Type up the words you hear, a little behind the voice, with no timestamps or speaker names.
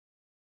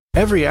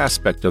Every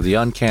aspect of the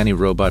Uncanny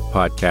Robot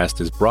podcast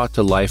is brought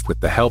to life with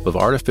the help of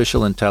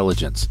artificial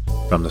intelligence,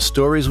 from the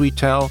stories we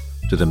tell,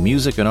 to the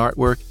music and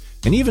artwork,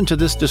 and even to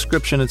this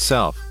description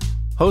itself.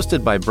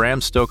 Hosted by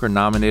Bram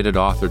Stoker-nominated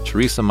author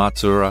Teresa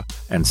Matsura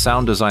and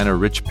sound designer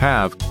Rich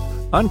Pav,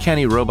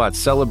 Uncanny Robot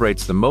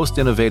celebrates the most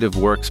innovative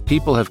works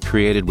people have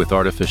created with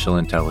artificial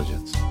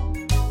intelligence.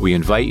 We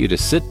invite you to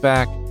sit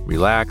back,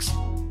 relax,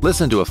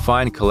 listen to a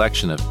fine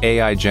collection of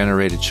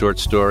AI-generated short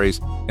stories,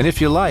 and if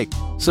you like,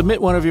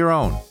 submit one of your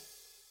own.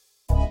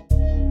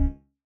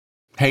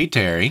 Hey,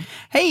 Terry.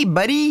 Hey,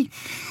 buddy.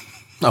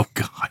 Oh,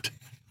 God.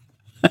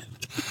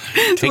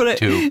 Take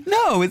two.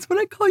 No, it's what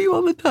I call you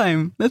all the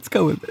time. Let's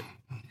go with it.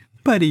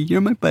 Buddy, you're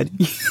my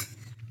buddy.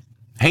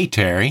 Hey,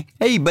 Terry.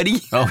 Hey,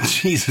 buddy. Oh,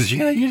 Jesus.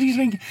 You're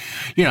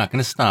not going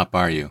to stop,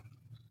 are you?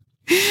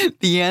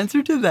 The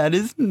answer to that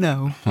is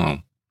no. Oh.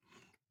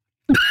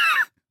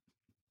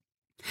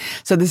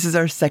 So this is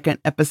our second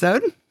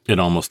episode. It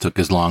almost took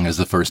as long as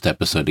the first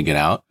episode to get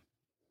out.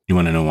 You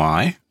want to know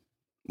why?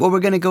 Well,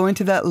 we're going to go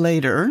into that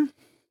later.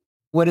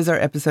 What is our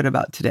episode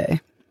about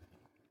today?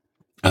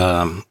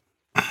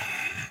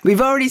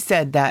 We've already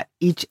said that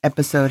each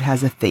episode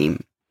has a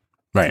theme.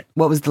 Right.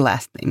 What was the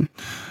last theme?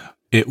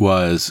 It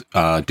was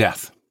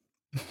death.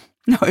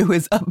 No, it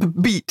was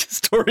upbeat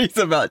stories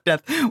about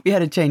death. We had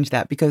to change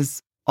that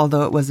because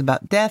although it was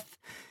about death,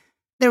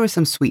 there was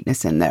some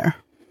sweetness in there.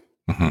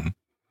 Mm-hmm.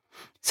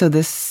 So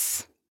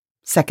this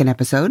second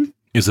episode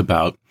is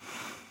about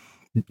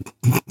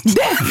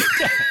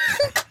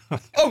death.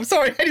 Oh,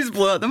 sorry. I just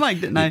blew out the mic,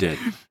 didn't I? You did.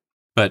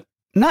 But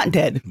not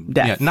dead.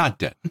 Death. Yeah, not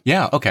dead.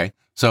 Yeah, okay.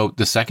 So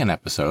the second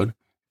episode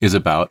is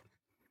about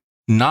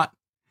not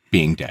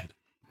being dead.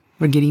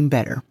 We're getting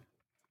better.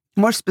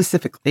 More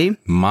specifically,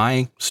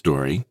 my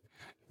story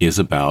is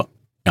about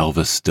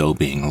Elvis still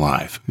being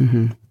alive.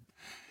 Mm-hmm.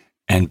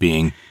 And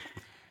being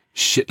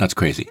shit nuts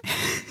crazy.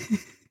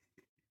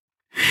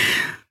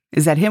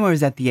 Is that him or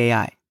is that the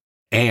AI?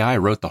 AI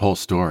wrote the whole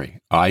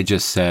story. I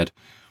just said,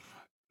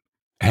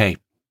 hey,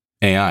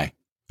 AI,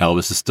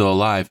 Elvis is still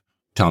alive.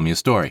 Tell me a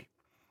story.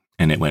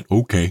 And it went,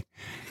 okay.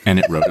 And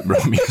it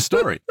wrote me a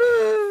story.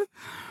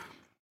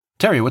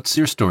 Terry, what's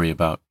your story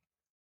about?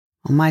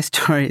 Well, my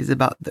story is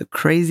about the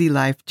crazy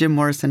life Jim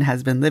Morrison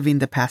has been living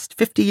the past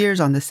 50 years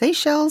on the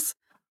Seychelles,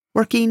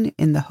 working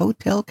in the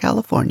Hotel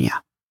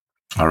California.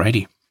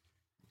 Alrighty.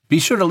 Be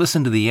sure to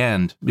listen to the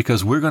end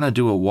because we're going to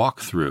do a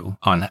walkthrough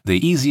on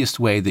the easiest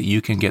way that you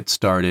can get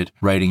started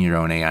writing your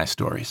own AI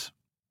stories.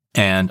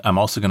 And I'm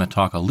also going to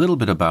talk a little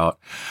bit about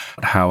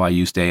how I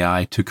used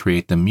AI to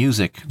create the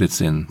music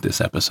that's in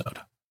this episode.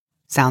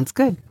 Sounds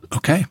good.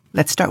 Okay.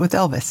 Let's start with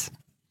Elvis.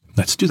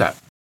 Let's do that.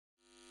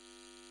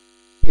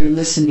 You're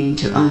listening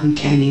to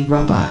Uncanny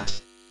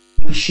Robot.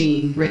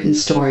 Machine-written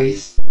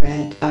stories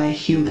read by a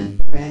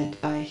human. Read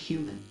by a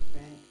human.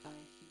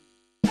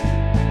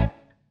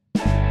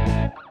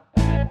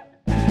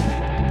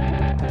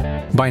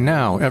 By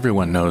now,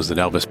 everyone knows that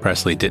Elvis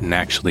Presley didn't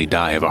actually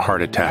die of a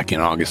heart attack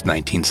in August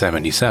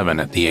 1977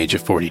 at the age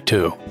of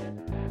 42.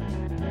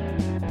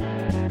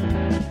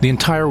 The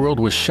entire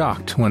world was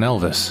shocked when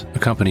Elvis,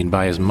 accompanied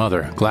by his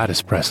mother,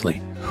 Gladys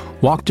Presley,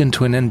 walked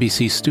into an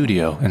NBC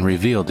studio and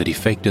revealed that he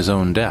faked his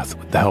own death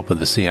with the help of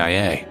the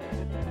CIA.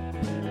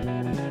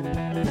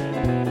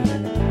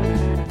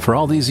 For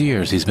all these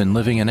years, he's been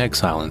living in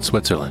exile in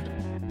Switzerland.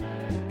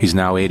 He's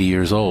now 80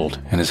 years old,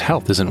 and his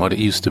health isn't what it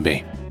used to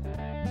be.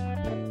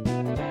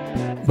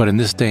 But in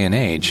this day and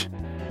age,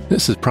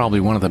 this is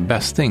probably one of the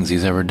best things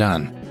he's ever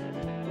done.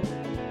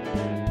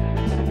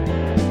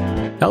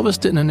 Elvis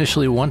didn't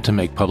initially want to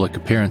make public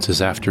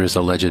appearances after his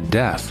alleged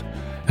death,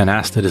 and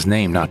asked that his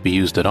name not be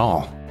used at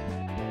all.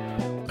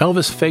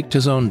 Elvis faked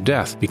his own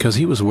death because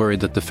he was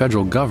worried that the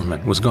federal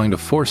government was going to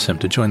force him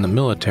to join the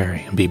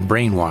military and be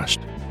brainwashed.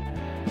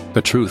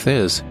 The truth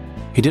is,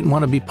 he didn't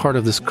want to be part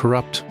of this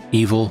corrupt,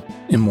 evil,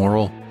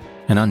 immoral,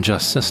 and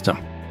unjust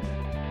system.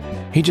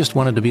 He just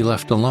wanted to be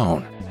left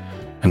alone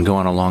and go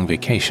on a long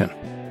vacation.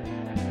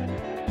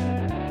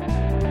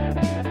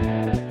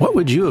 What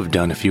would you have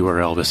done if you were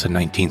Elvis in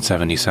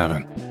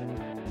 1977?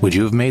 Would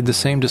you have made the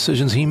same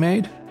decisions he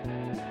made?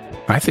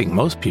 I think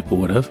most people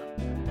would have.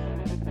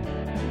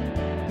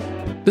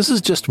 This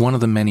is just one of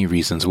the many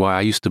reasons why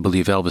I used to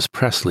believe Elvis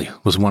Presley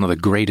was one of the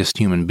greatest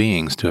human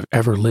beings to have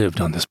ever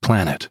lived on this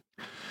planet.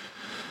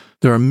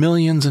 There are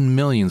millions and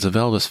millions of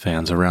Elvis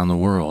fans around the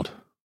world.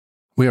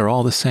 We are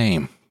all the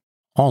same.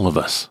 All of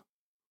us.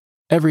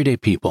 Everyday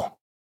people.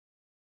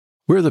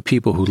 We're the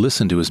people who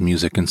listen to his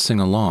music and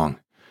sing along,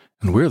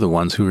 and we're the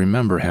ones who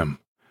remember him,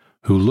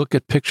 who look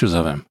at pictures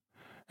of him,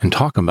 and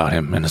talk about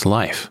him and his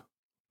life.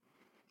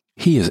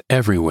 He is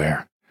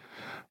everywhere.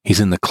 He's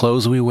in the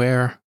clothes we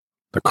wear,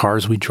 the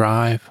cars we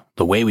drive,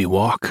 the way we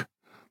walk,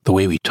 the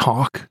way we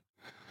talk,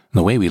 and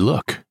the way we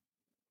look.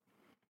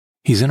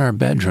 He's in our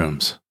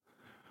bedrooms.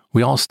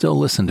 We all still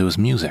listen to his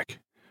music.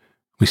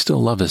 We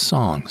still love his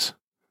songs.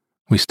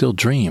 We still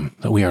dream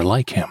that we are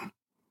like him.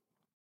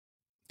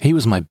 He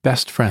was my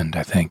best friend,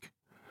 I think.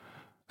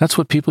 That's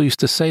what people used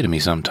to say to me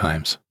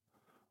sometimes.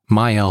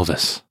 My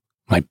Elvis,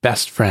 my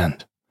best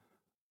friend.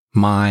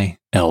 My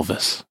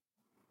Elvis.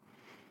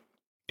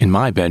 In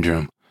my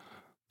bedroom,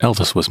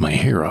 Elvis was my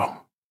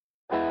hero.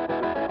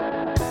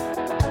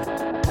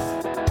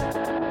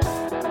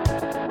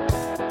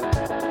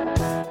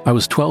 I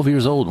was 12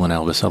 years old when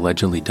Elvis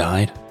allegedly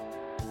died.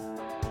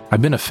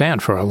 I've been a fan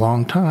for a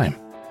long time.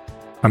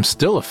 I'm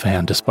still a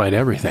fan despite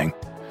everything.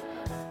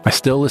 I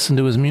still listen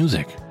to his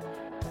music.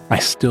 I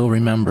still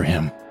remember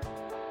him.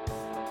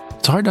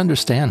 It's hard to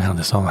understand how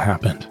this all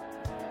happened.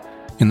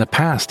 In the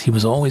past, he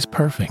was always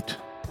perfect.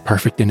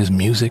 Perfect in his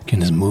music,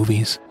 in his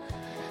movies,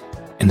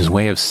 in his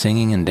way of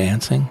singing and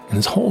dancing, in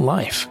his whole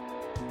life.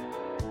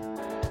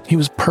 He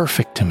was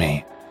perfect to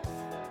me,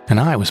 and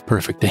I was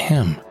perfect to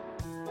him.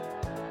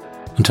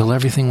 Until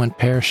everything went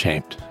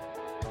pear-shaped.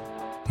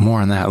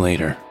 More on that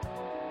later.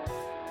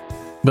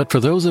 But for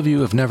those of you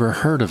who have never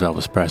heard of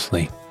Elvis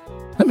Presley,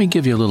 let me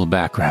give you a little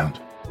background.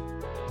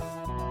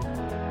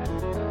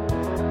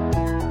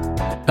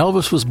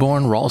 Elvis was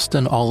born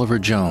Ralston Oliver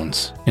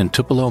Jones in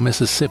Tupelo,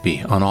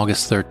 Mississippi on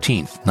August 13,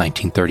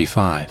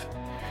 1935.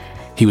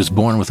 He was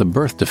born with a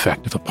birth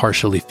defect of a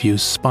partially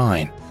fused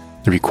spine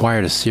that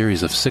required a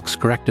series of 6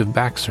 corrective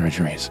back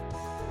surgeries.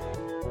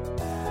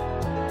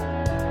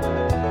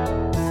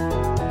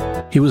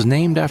 He was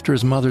named after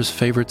his mother's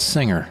favorite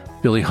singer,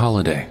 Billie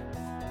Holiday.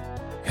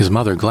 His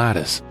mother,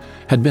 Gladys,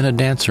 had been a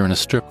dancer in a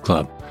strip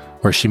club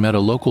where she met a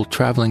local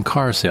traveling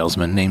car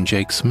salesman named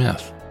Jake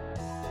Smith.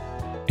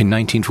 In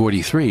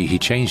 1943, he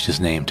changed his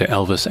name to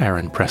Elvis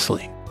Aaron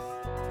Presley.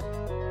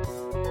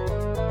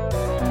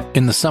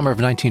 In the summer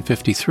of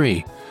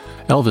 1953,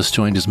 Elvis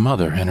joined his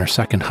mother and her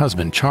second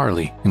husband,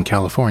 Charlie, in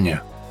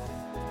California.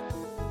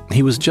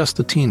 He was just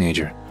a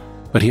teenager,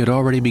 but he had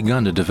already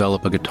begun to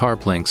develop a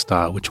guitar-playing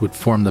style which would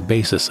form the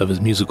basis of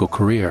his musical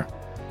career.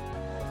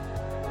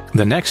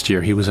 The next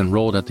year, he was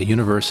enrolled at the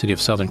University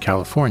of Southern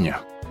California.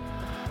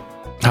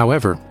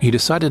 However, he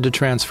decided to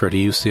transfer to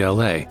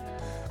UCLA,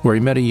 where he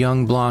met a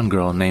young blonde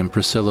girl named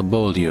Priscilla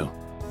Beaulieu.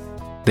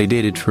 They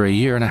dated for a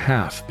year and a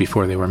half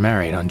before they were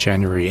married on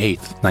January 8,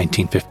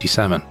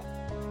 1957.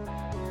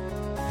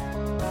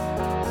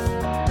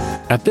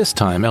 At this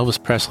time,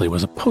 Elvis Presley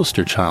was a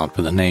poster child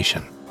for the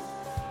nation.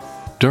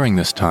 During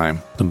this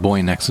time, the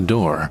boy next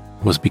door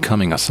was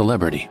becoming a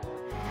celebrity.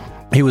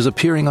 He was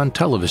appearing on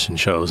television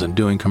shows and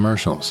doing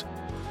commercials.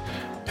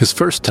 His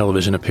first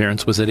television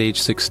appearance was at age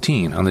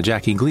 16 on the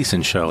Jackie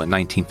Gleason Show in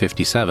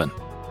 1957.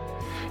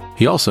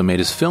 He also made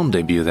his film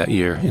debut that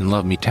year in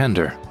Love Me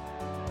Tender.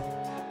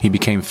 He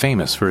became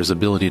famous for his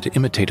ability to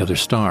imitate other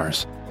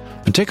stars,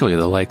 particularly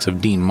the likes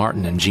of Dean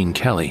Martin and Gene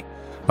Kelly,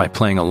 by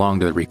playing along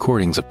to the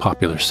recordings of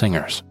popular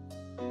singers.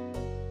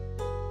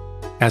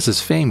 As his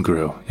fame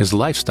grew, his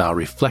lifestyle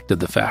reflected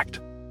the fact.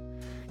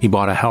 He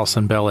bought a house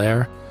in Bel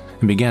Air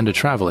and began to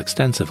travel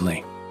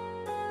extensively.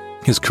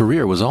 His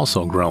career was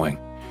also growing.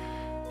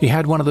 He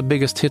had one of the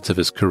biggest hits of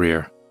his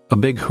career, A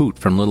Big Hoot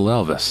from Little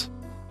Elvis,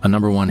 a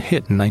 #1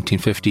 hit in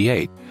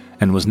 1958,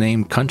 and was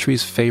named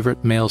country's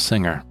favorite male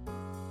singer.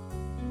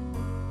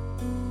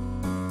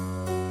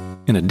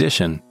 In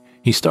addition,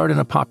 he starred in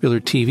a popular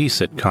TV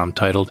sitcom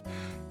titled,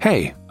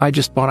 Hey, I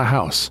Just Bought a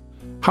House.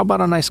 How about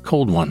a nice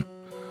cold one?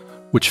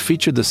 Which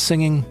featured the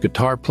singing,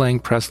 guitar-playing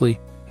Presley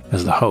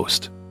as the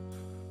host.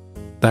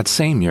 That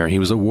same year, he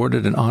was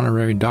awarded an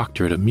honorary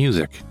doctorate of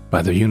music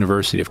by the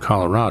University of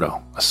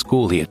Colorado, a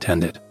school he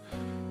attended.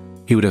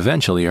 He would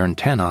eventually earn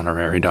 10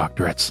 honorary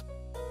doctorates.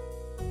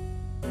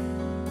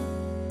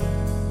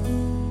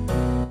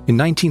 In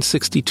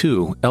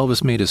 1962,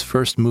 Elvis made his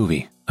first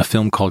movie, a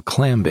film called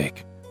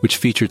Clambake, which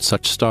featured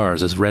such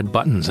stars as Red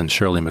Buttons and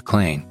Shirley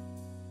MacLaine.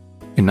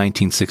 In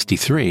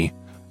 1963,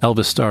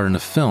 Elvis starred in a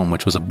film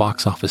which was a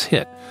box office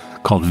hit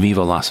called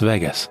Viva Las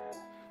Vegas.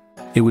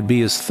 It would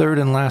be his third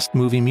and last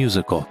movie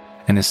musical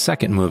and his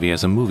second movie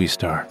as a movie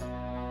star.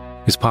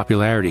 His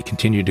popularity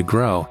continued to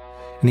grow,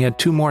 and he had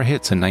 2 more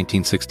hits in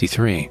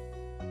 1963.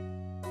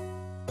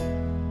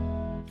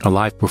 A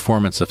live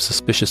performance of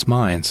Suspicious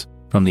Minds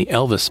from the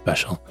Elvis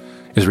special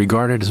is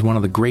regarded as one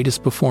of the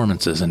greatest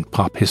performances in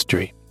pop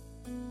history.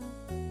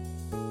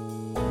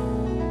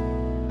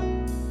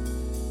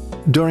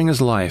 During his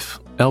life,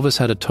 Elvis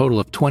had a total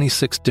of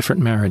 26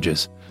 different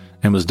marriages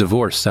and was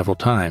divorced several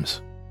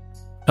times.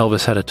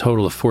 Elvis had a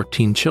total of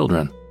 14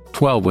 children,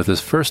 12 with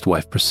his first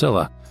wife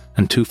Priscilla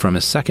and 2 from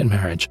his second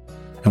marriage,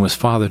 and was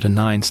father to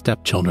 9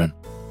 stepchildren.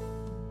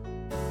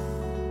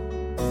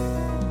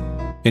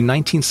 In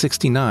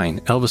 1969,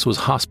 Elvis was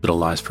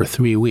hospitalized for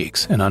 3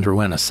 weeks and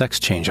underwent a sex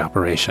change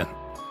operation.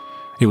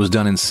 It was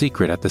done in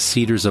secret at the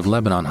Cedars of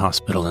Lebanon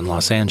Hospital in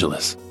Los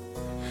Angeles.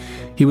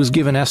 He was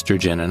given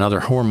estrogen and other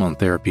hormone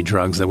therapy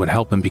drugs that would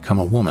help him become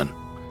a woman.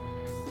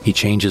 He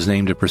changed his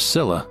name to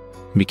Priscilla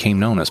and became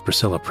known as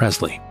Priscilla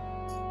Presley.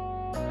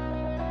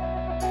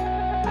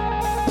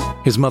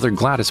 His mother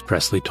Gladys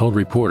Presley told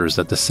reporters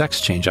that the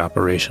sex change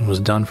operation was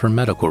done for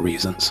medical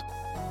reasons.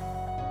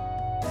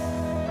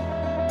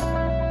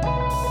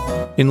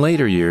 In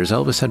later years,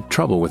 Elvis had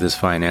trouble with his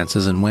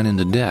finances and went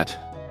into debt.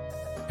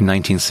 In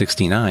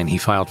 1969, he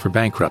filed for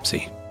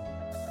bankruptcy.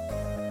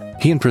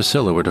 He and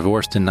Priscilla were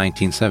divorced in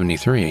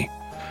 1973,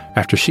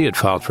 after she had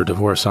filed for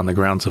divorce on the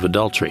grounds of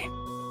adultery.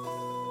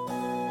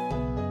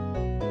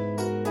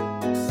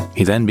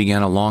 He then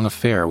began a long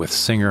affair with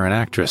singer and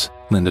actress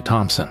Linda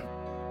Thompson.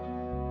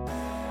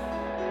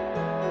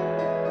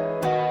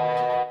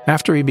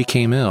 After he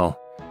became ill,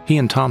 he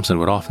and Thompson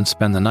would often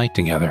spend the night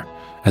together,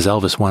 as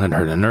Elvis wanted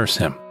her to nurse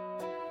him.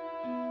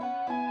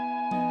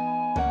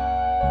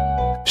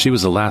 She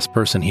was the last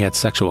person he had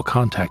sexual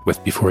contact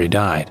with before he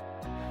died.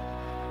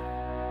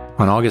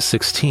 On August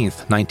 16,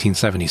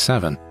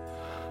 1977,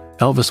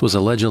 Elvis was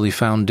allegedly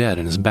found dead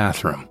in his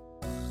bathroom.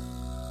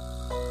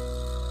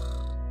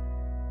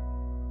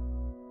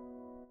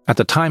 At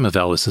the time of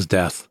Elvis's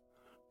death,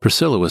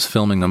 Priscilla was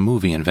filming a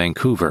movie in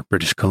Vancouver,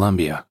 British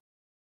Columbia.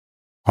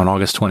 On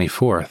August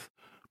 24th,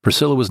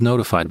 Priscilla was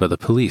notified by the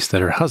police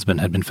that her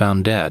husband had been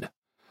found dead.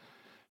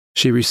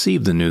 She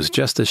received the news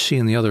just as she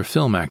and the other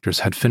film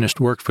actors had finished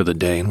work for the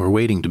day and were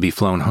waiting to be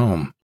flown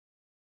home.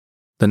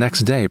 The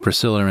next day,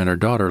 Priscilla and her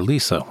daughter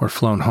Lisa were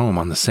flown home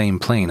on the same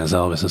plane as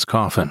Elvis's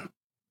coffin.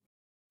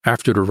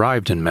 After it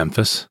arrived in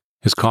Memphis,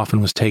 his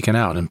coffin was taken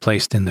out and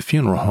placed in the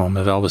funeral home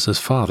of Elvis's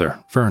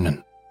father,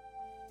 Vernon.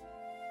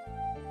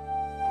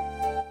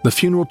 The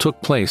funeral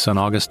took place on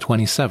August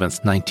 27,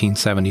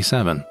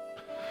 1977.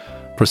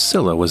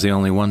 Priscilla was the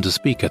only one to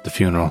speak at the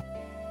funeral.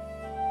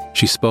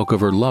 She spoke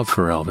of her love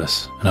for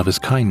Elvis and of his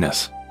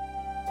kindness.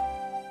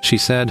 She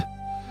said,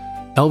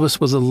 "Elvis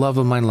was the love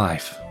of my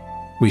life.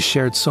 We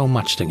shared so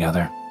much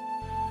together.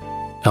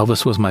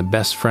 Elvis was my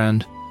best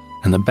friend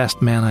and the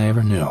best man I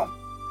ever knew.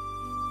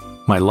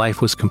 My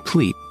life was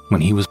complete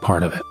when he was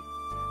part of it."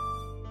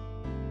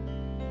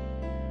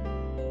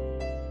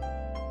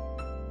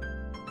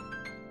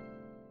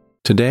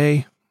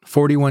 Today,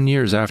 41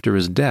 years after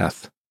his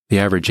death, the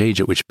average age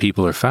at which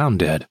people are found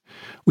dead,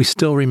 we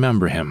still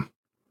remember him.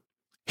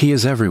 He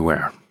is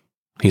everywhere.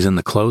 He's in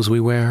the clothes we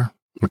wear,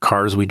 the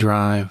cars we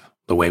drive,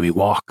 the way we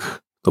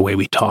walk, the way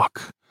we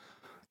talk,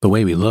 the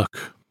way we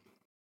look.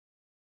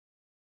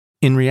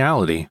 In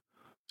reality,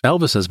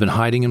 Elvis has been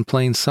hiding in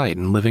plain sight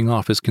and living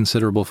off his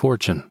considerable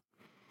fortune.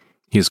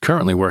 He is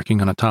currently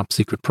working on a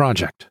top-secret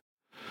project.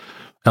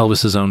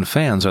 Elvis's own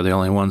fans are the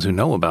only ones who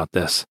know about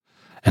this,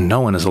 and no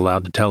one is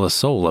allowed to tell a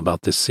soul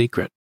about this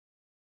secret.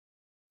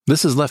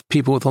 This has left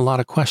people with a lot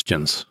of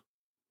questions.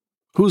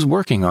 Who's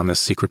working on this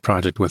secret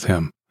project with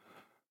him?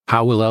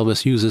 How will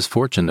Elvis use his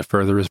fortune to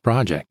further his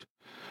project?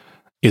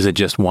 Is it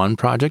just one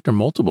project or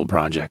multiple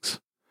projects?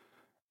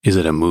 Is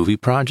it a movie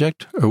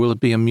project or will it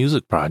be a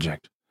music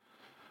project?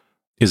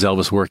 Is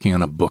Elvis working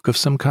on a book of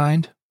some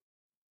kind?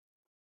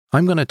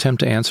 I'm going to attempt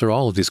to answer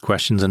all of these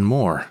questions and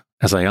more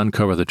as I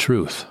uncover the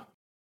truth.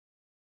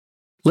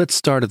 Let's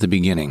start at the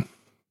beginning.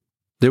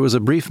 There was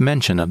a brief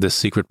mention of this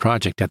secret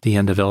project at the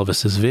end of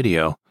Elvis's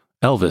video,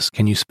 "Elvis,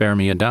 can you spare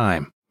me a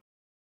dime?"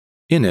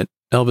 In it,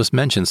 Elvis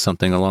mentions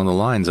something along the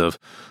lines of,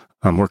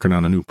 "I'm working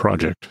on a new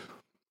project."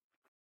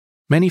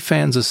 Many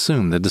fans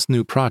assumed that this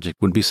new project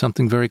would be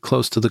something very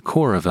close to the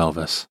core of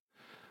Elvis.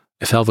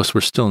 If Elvis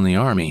were still in the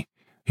Army,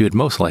 he would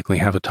most likely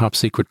have a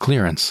top-secret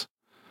clearance.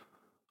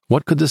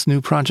 What could this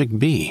new project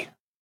be?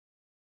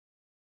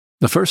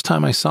 The first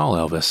time I saw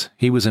Elvis,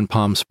 he was in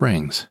Palm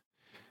Springs.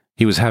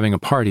 He was having a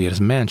party at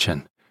his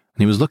mansion, and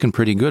he was looking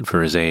pretty good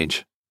for his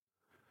age.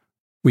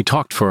 We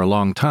talked for a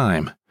long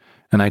time,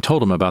 and I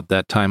told him about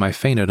that time I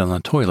fainted on the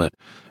toilet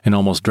and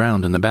almost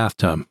drowned in the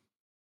bathtub.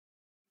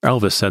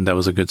 Elvis said that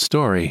was a good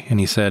story, and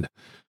he said,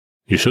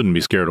 "You shouldn't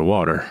be scared of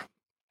water."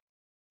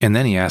 And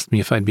then he asked me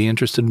if I'd be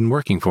interested in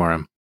working for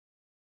him.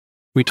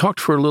 We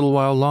talked for a little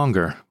while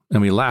longer,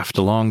 and we laughed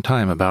a long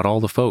time about all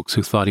the folks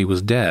who thought he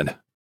was dead.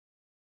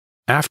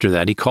 After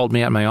that, he called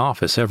me at my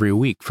office every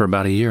week for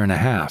about a year and a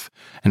half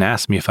and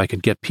asked me if I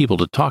could get people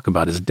to talk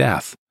about his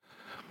death.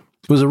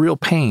 It was a real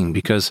pain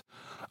because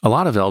a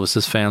lot of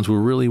Elvis's fans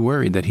were really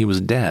worried that he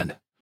was dead.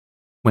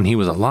 When he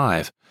was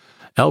alive,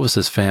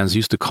 Elvis's fans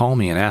used to call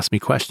me and ask me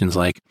questions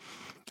like,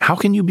 "How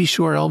can you be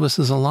sure Elvis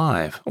is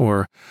alive?"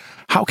 Or,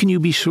 "How can you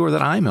be sure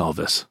that I'm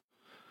Elvis?"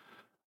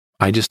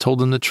 I just told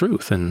them the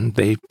truth, and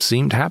they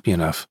seemed happy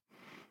enough.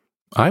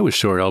 I was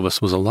sure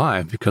Elvis was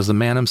alive because the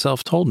man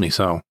himself told me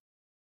so.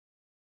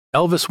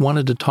 Elvis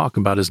wanted to talk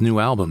about his new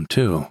album,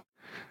 too.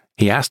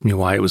 He asked me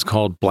why it was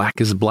called Black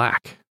is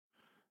Black.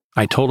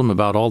 I told him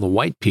about all the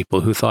white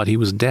people who thought he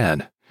was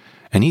dead,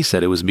 and he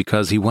said it was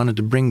because he wanted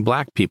to bring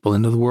black people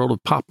into the world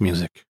of pop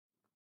music.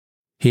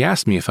 He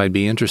asked me if I'd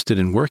be interested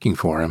in working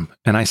for him,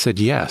 and I said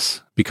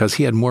yes, because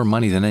he had more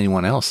money than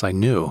anyone else I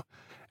knew.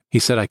 He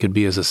said I could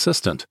be his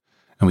assistant,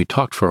 and we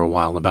talked for a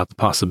while about the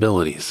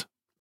possibilities.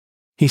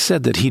 He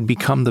said that he'd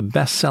become the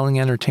best-selling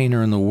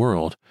entertainer in the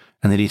world,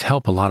 and that he'd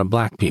help a lot of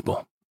black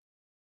people.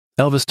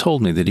 Elvis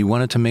told me that he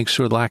wanted to make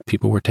sure black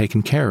people were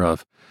taken care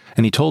of,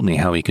 and he told me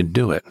how he could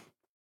do it.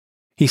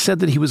 He said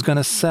that he was going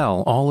to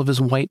sell all of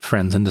his white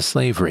friends into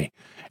slavery,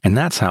 and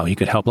that's how he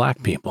could help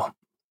black people.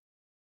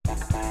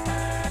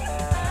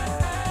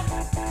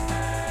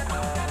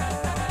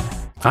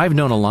 I've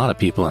known a lot of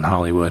people in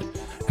Hollywood,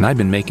 and I've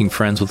been making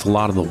friends with a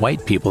lot of the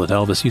white people that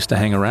Elvis used to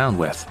hang around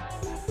with.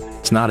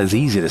 It's not as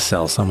easy to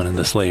sell someone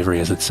into slavery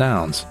as it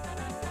sounds.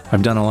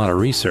 I've done a lot of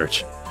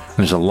research, and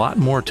there's a lot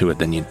more to it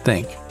than you'd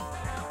think.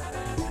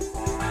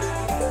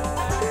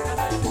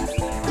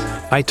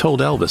 I told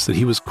Elvis that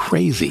he was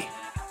crazy.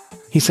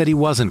 He said he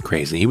wasn't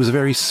crazy. He was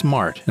very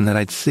smart, and that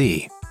I'd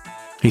see.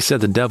 He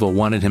said the devil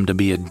wanted him to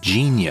be a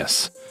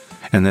genius,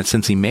 and that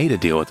since he made a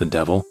deal with the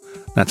devil,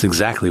 that's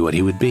exactly what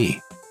he would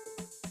be.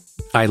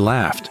 I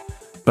laughed,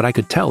 but I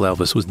could tell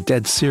Elvis was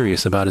dead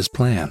serious about his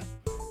plan.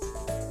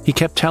 He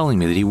kept telling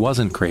me that he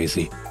wasn't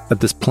crazy, that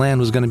this plan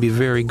was going to be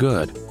very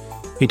good.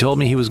 He told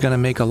me he was going to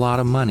make a lot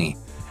of money,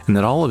 and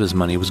that all of his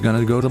money was going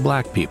to go to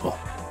black people.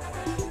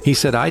 He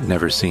said I'd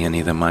never see any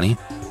of the money,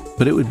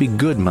 but it would be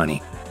good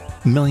money,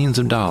 millions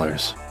of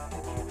dollars.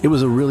 It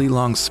was a really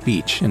long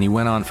speech, and he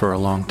went on for a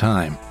long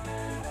time.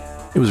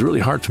 It was really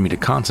hard for me to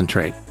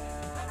concentrate.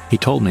 He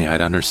told me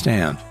I'd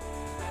understand.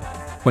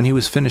 When he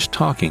was finished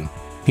talking,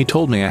 he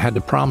told me I had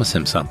to promise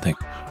him something,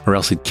 or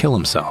else he'd kill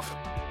himself.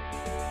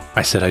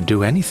 I said I'd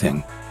do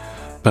anything,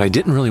 but I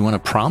didn't really want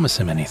to promise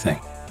him anything.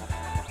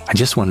 I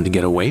just wanted to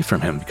get away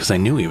from him because I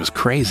knew he was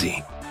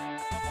crazy.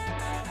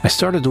 I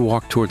started to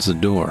walk towards the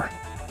door.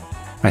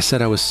 I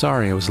said I was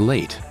sorry I was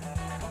late.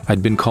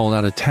 I'd been called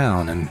out of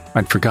town and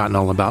I'd forgotten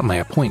all about my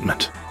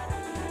appointment.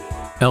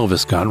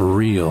 Elvis got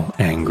real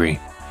angry.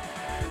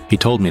 He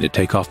told me to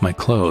take off my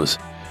clothes,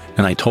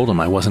 and I told him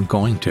I wasn't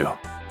going to.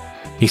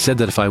 He said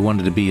that if I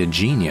wanted to be a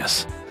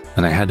genius,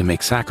 then I had to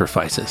make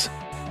sacrifices.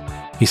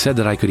 He said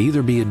that I could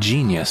either be a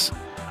genius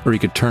or he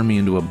could turn me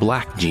into a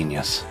black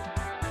genius.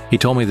 He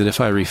told me that if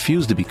I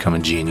refused to become a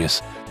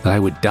genius, that I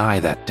would die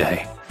that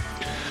day.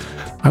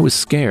 I was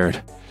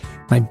scared.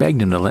 I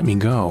begged him to let me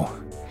go.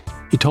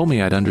 He told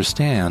me I'd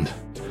understand.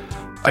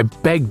 I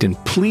begged and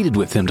pleaded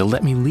with him to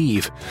let me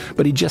leave,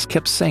 but he just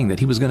kept saying that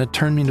he was going to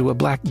turn me into a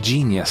black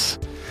genius.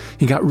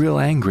 He got real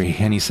angry,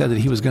 and he said that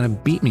he was going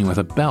to beat me with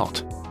a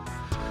belt.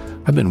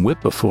 I've been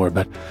whipped before,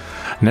 but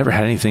I never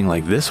had anything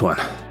like this one.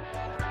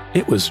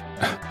 It was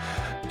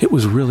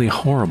really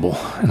horrible,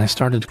 and I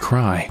started to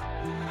cry.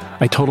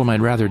 I told him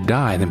I'd rather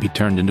die than be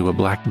turned into a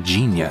black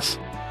genius.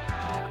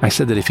 I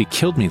said that if he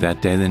killed me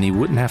that day, then he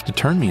wouldn't have to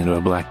turn me into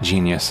a black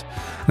genius,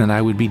 and then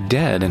I would be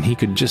dead, and he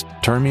could just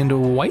turn me into a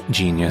white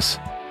genius.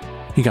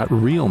 He got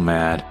real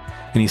mad,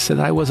 and he said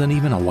I wasn't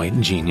even a white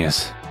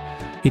genius.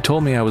 He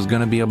told me I was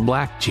going to be a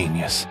black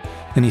genius,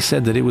 and he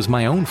said that it was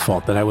my own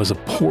fault that I was a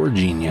poor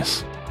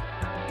genius.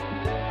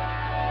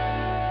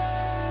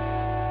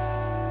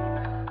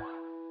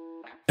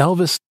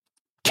 Elvis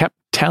kept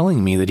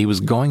telling me that he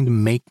was going to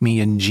make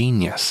me a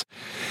genius.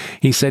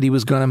 He said he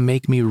was going to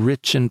make me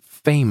rich and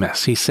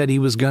famous. He said he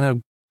was going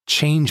to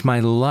change my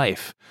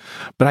life.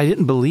 But I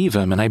didn't believe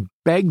him, and I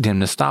begged him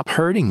to stop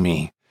hurting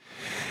me.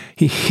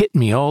 He hit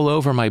me all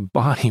over my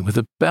body with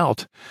a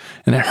belt,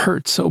 and it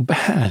hurt so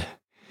bad.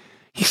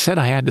 He said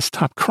I had to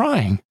stop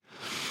crying,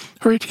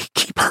 or he'd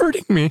keep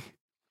hurting me.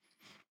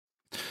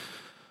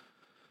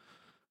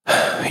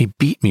 He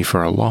beat me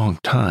for a long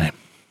time.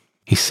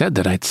 He said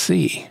that I'd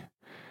see.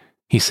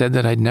 He said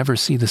that I'd never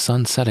see the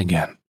sun set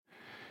again.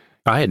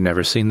 I had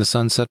never seen the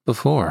sun set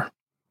before.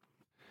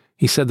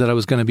 He said that I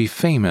was going to be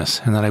famous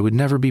and that I would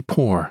never be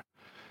poor.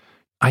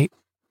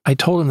 I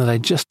told him that I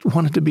just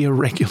wanted to be a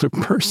regular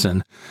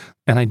person,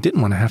 and I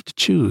didn't want to have to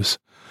choose.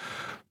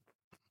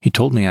 He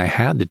told me I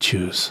had to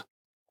choose.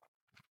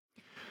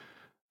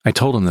 I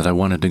told him that I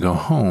wanted to go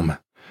home,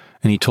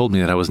 and he told me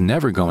that I was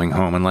never going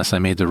home unless I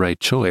made the right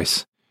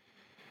choice.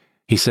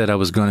 He said I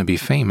was going to be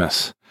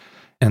famous,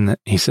 and that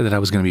he said that I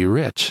was going to be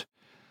rich,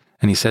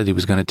 and he said he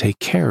was going to take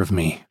care of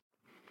me.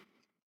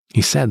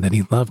 He said that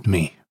he loved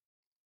me.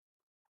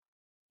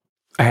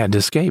 I had to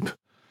escape.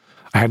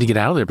 I had to get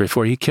out of there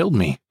before he killed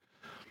me.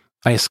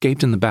 I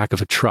escaped in the back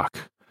of a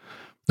truck.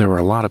 There were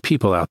a lot of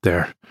people out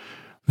there.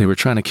 They were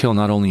trying to kill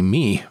not only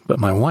me, but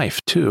my wife,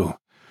 too.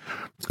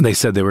 They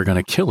said they were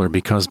going to kill her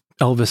because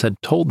Elvis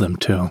had told them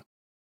to.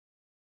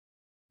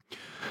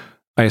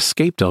 I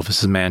escaped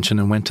Elvis's mansion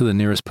and went to the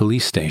nearest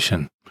police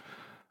station.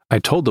 I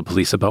told the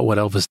police about what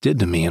Elvis did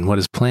to me and what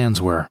his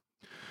plans were.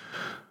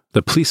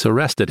 The police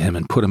arrested him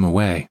and put him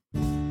away.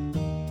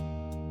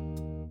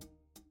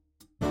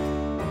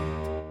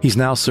 He's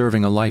now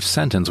serving a life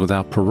sentence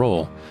without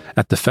parole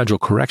at the Federal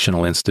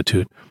Correctional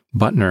Institute,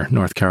 Butner,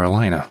 North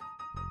Carolina.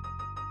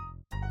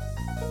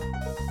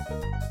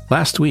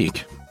 Last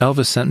week,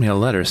 Elvis sent me a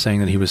letter saying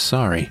that he was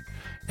sorry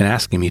and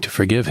asking me to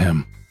forgive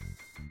him.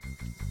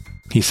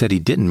 He said he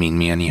didn't mean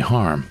me any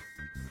harm.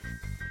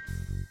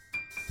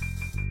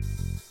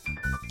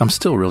 I'm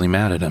still really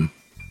mad at him.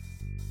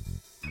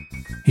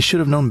 He should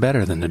have known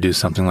better than to do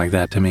something like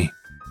that to me.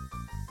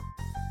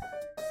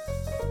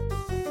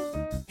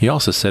 He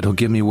also said he'll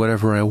give me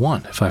whatever I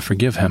want if I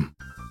forgive him.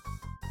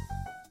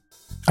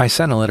 I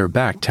sent a letter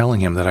back telling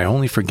him that I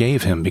only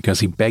forgave him because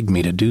he begged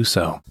me to do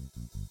so.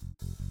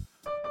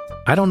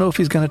 I don't know if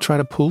he's going to try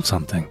to pull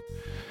something.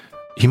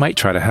 He might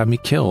try to have me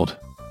killed.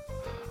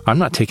 I'm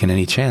not taking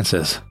any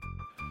chances.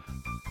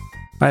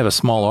 I have a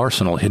small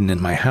arsenal hidden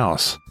in my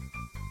house.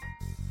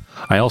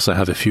 I also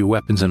have a few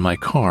weapons in my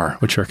car,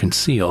 which are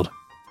concealed.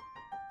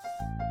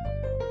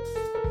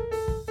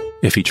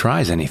 If he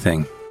tries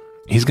anything,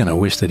 he's going to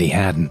wish that he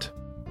hadn't.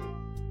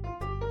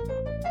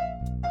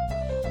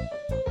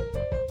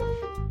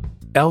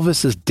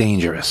 Elvis is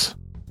dangerous.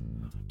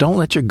 Don't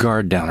let your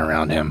guard down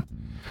around him.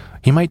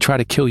 He might try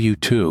to kill you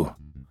too.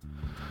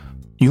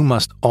 You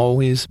must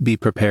always be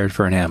prepared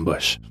for an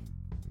ambush.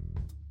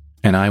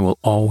 And I will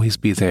always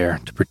be there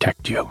to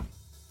protect you.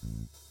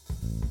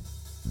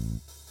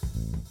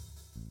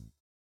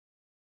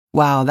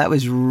 Wow, that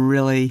was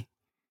really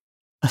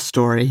a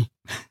story.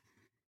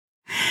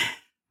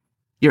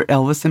 Your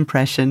Elvis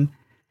impression,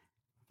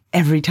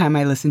 every time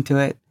I listen to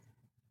it,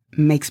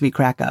 makes me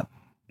crack up.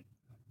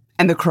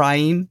 And the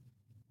crying,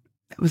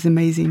 that was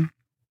amazing.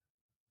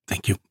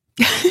 Thank you.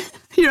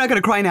 You're not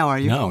going to cry now, are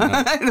you? No.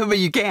 But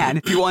you can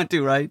if you want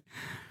to, right?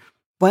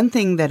 One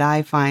thing that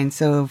I find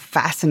so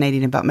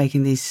fascinating about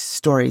making these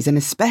stories, and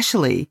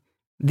especially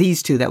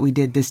these two that we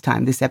did this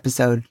time, this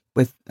episode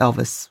with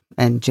Elvis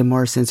and Jim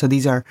Morrison, so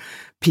these are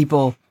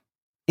people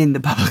in the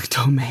public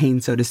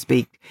domain, so to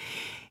speak,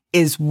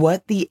 is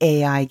what the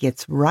AI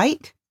gets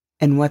right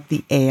and what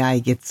the AI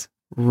gets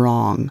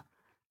wrong.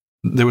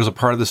 There was a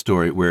part of the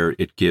story where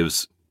it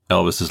gives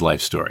Elvis's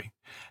life story,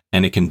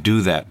 and it can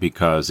do that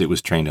because it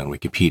was trained on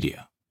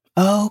Wikipedia.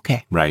 Oh,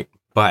 okay. Right.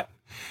 But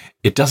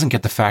it doesn't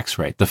get the facts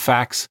right. The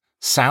facts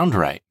sound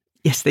right.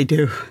 Yes, they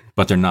do.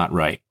 But they're not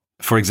right.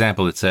 For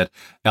example, it said,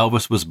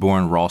 Elvis was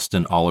born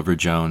Ralston Oliver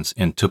Jones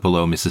in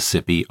Tupelo,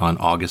 Mississippi on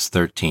August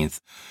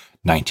 13th,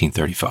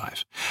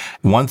 1935.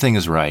 One thing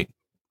is right,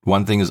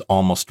 one thing is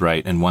almost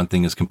right, and one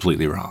thing is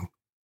completely wrong.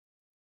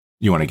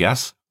 You want to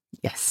guess?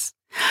 Yes.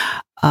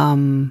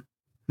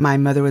 My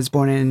mother was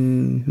born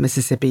in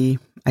Mississippi.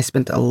 I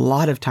spent a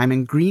lot of time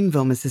in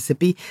Greenville,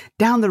 Mississippi.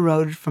 Down the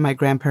road from my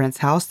grandparents'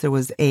 house, there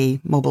was a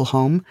mobile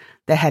home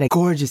that had a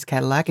gorgeous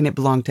Cadillac, and it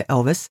belonged to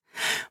Elvis.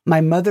 My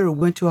mother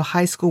went to a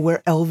high school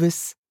where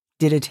Elvis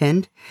did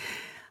attend.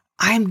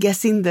 I'm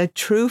guessing the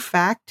true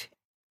fact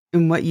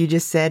in what you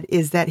just said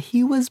is that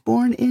he was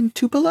born in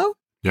Tupelo?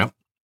 Yep.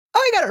 Oh,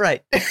 I got it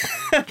right.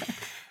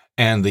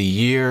 And the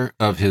year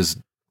of his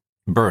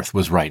birth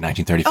was right,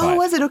 1935. Oh,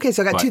 was it? Okay,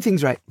 so I got two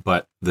things right.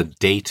 But the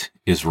date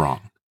is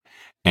wrong.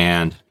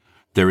 And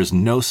there is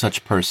no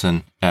such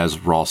person as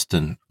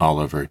Ralston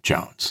Oliver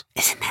Jones.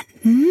 Isn't that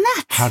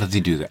nuts? How does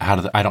he do that?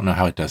 I don't know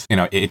how it does. You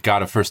know, it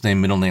got a first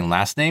name, middle name,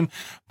 last name,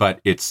 but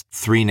it's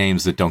three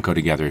names that don't go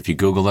together. If you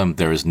Google them,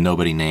 there is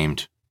nobody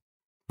named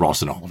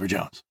Ralston Oliver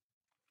Jones.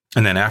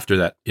 And then after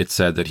that, it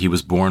said that he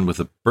was born with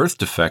a birth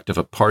defect of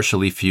a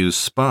partially fused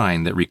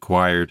spine that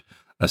required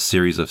a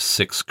series of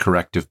 6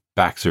 corrective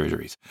back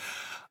surgeries.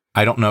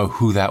 I don't know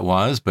who that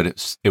was,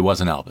 but it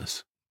wasn't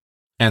Elvis.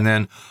 And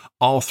then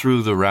all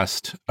through the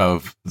rest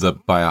of the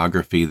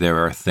biography, there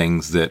are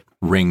things that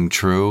ring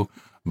true,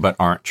 but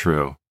aren't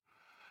true.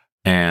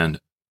 And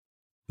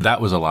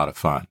that was a lot of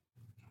fun.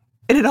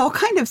 And it all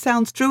kind of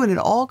sounds true, and it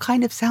all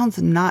kind of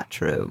sounds not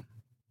true.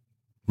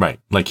 Right.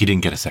 Like he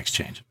didn't get a sex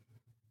change.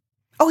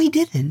 Oh, he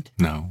didn't?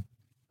 No.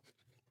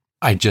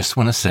 I just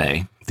want to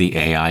say the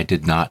AI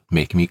did not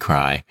make me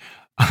cry.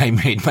 I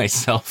made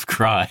myself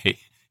cry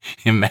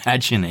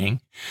imagining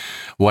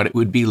what it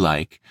would be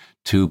like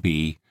to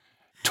be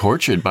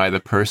tortured by the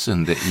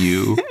person that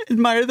you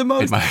admire the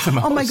most.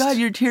 Oh my God,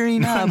 you're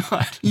tearing up.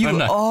 I'm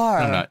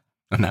not.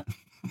 I'm not.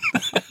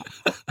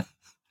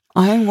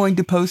 I'm going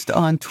to post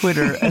on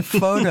Twitter a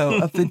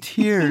photo of the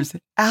tears,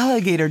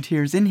 alligator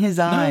tears in his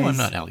eyes. No, I'm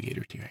not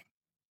alligator tearing.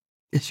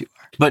 Yes, you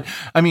are. But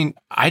I mean,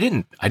 I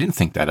didn't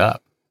think that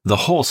up. The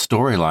whole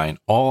storyline,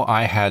 all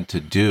I had to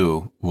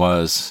do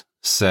was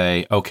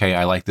say, okay,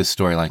 I like this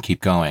storyline,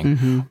 keep going.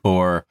 Mm-hmm.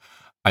 Or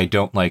I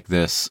don't like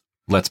this,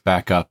 let's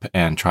back up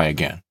and try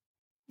again.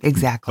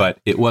 Exactly. But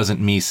it wasn't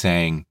me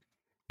saying,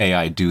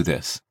 AI, do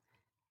this.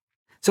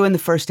 So in the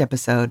first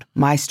episode,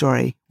 my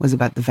story was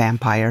about the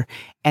vampire.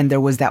 And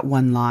there was that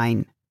one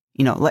line,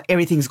 you know,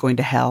 everything's going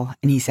to hell.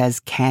 And he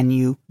says,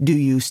 do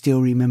you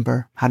still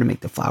remember how to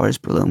make the flowers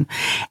bloom?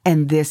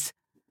 And this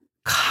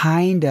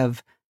kind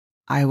of,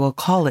 I will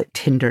call it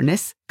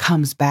tenderness,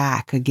 comes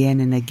back again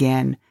and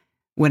again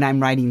when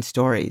I'm writing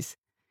stories.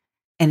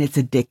 And it's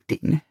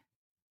addicting.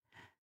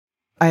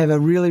 I have a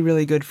really,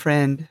 really good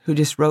friend who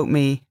just wrote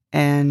me,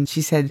 and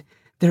she said,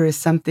 there is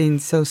something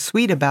so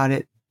sweet about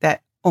it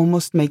that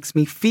almost makes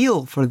me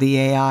feel for the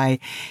AI.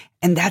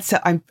 And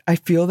I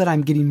feel that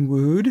I'm getting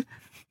wooed.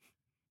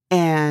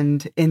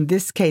 And in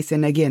this case,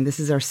 and again, this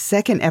is our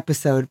second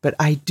episode, but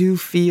I do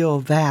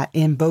feel that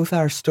in both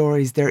our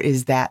stories, there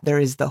is that. There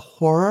is the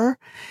horror,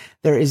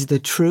 there is the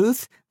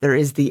truth, there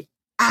is the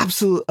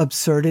absolute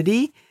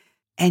absurdity,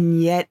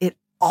 and yet it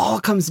all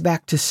comes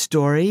back to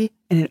story,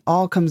 and it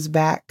all comes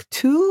back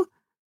to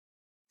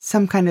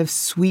some kind of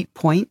sweet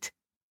point.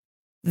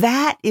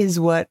 That is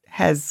what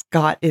has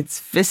got its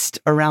fist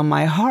around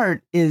my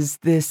heart, is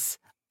this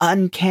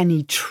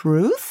uncanny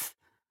truth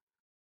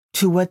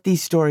to what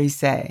these stories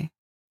say.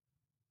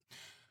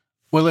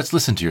 Well, let's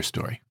listen to your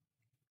story.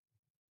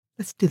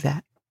 Let's do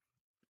that.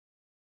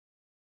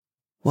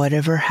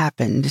 Whatever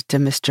happened to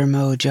Mr.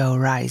 Mojo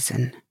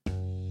Rising?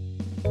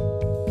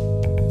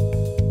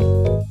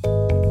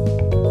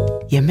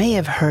 You may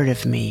have heard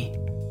of me,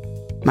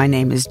 My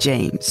name is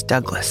James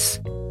Douglas.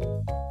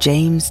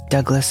 James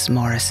Douglas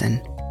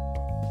Morrison.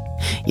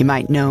 You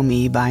might know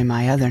me by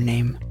my other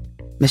name,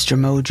 Mr.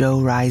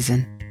 Mojo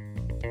Risen.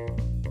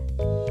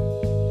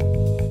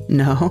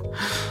 No,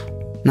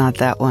 not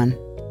that one.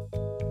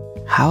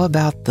 How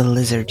about the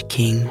Lizard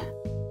King?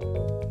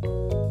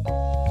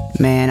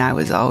 Man, I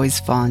was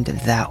always fond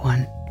of that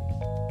one.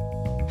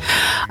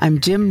 I'm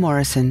Jim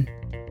Morrison,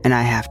 and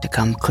I have to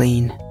come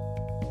clean.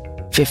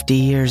 50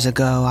 years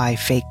ago, I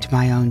faked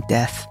my own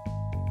death.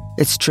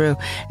 It's true,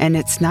 and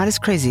it's not as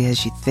crazy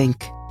as you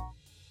think.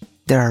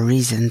 There are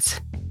reasons.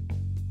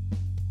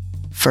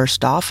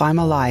 First off, I'm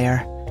a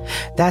liar.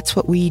 That's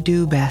what we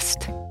do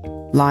best.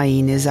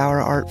 Lying is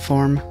our art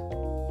form.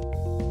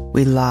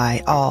 We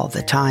lie all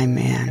the time,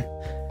 man.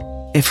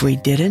 If we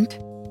didn't,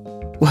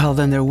 well,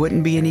 then there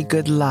wouldn't be any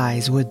good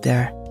lies, would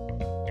there?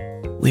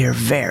 We're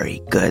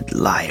very good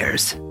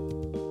liars.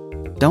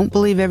 Don't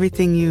believe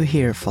everything you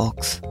hear,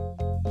 folks.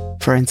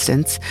 For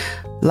instance,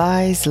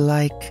 lies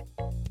like,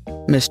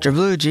 Mr.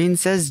 Blue Jean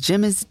says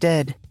Jim is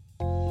dead.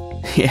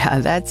 Yeah,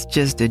 that's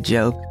just a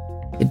joke.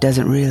 It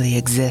doesn't really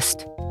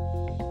exist.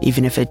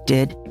 Even if it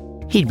did,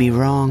 he'd be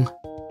wrong.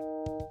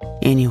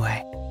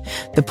 Anyway,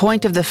 the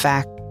point of the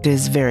fact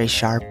is very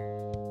sharp,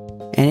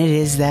 and it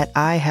is that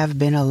I have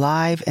been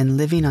alive and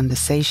living on the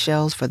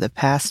Seychelles for the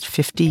past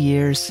 50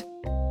 years.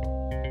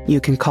 You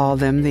can call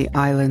them the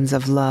islands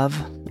of love,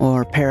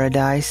 or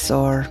paradise,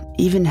 or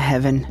even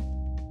heaven,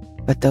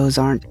 but those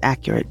aren't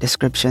accurate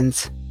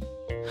descriptions.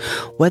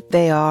 What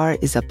they are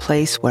is a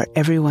place where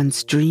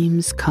everyone's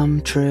dreams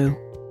come true.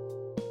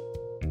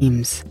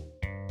 Dreams,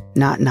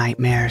 not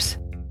nightmares.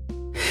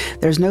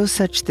 There's no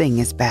such thing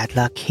as bad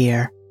luck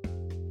here.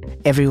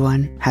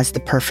 Everyone has the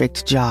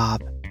perfect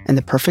job, and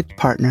the perfect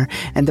partner,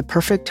 and the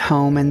perfect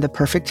home, and the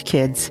perfect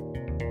kids,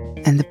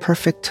 and the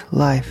perfect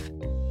life.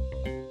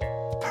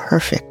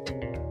 Perfect.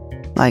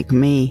 Like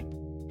me.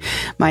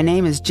 My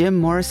name is Jim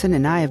Morrison,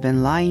 and I have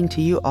been lying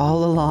to you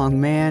all along,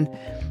 man.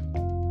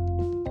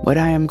 What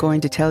I am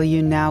going to tell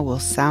you now will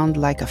sound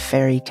like a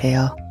fairy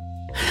tale,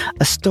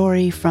 a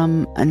story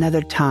from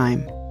another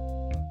time,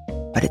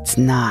 but it's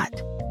not.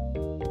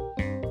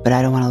 But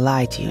I don't want to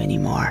lie to you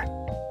anymore.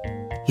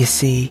 You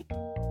see,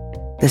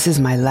 this is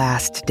my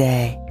last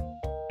day.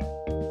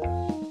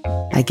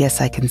 I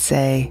guess I can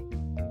say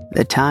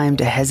the time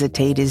to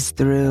hesitate is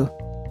through.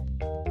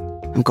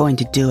 I'm going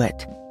to do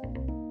it.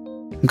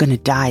 I'm going to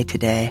die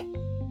today.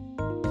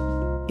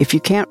 If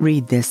you can't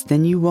read this,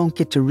 then you won't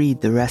get to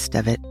read the rest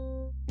of it.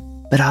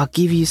 But I'll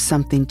give you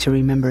something to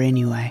remember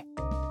anyway.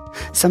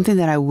 Something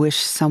that I wish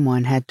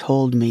someone had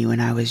told me when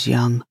I was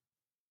young.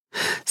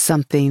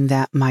 Something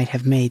that might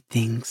have made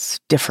things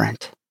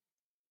different.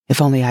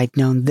 If only I'd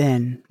known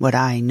then what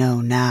I know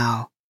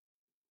now.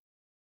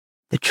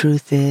 The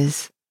truth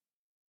is,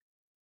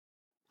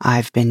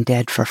 I've been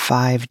dead for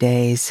 5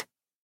 days.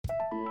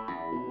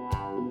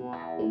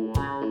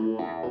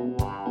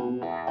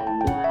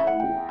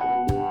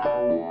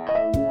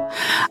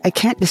 I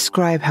can't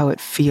describe how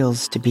it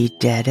feels to be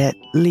dead, at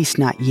least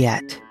not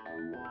yet.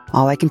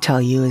 All I can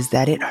tell you is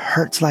that it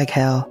hurts like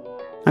hell.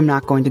 I'm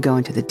not going to go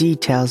into the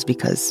details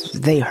because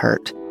they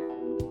hurt.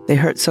 They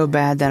hurt so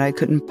bad that I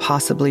couldn't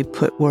possibly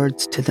put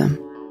words to them.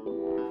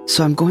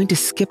 So I'm going to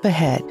skip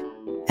ahead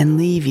and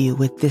leave you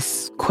with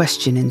this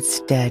question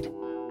instead.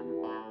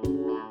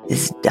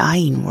 Is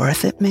dying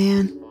worth it,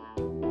 man?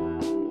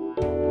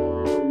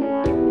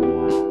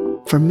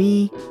 For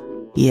me,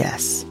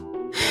 yes.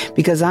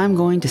 Because I'm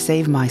going to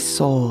save my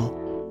soul,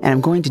 and I'm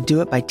going to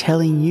do it by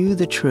telling you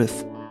the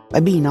truth,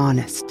 by being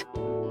honest.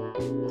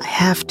 I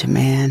have to,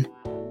 man.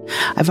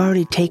 I've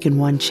already taken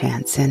one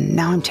chance, and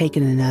now I'm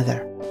taking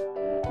another.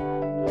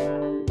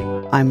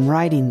 I'm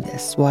writing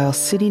this while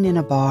sitting in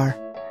a bar.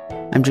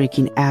 I'm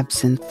drinking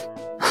absinthe.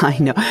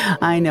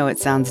 I know it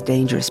sounds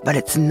dangerous, but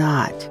it's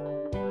not.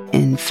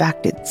 In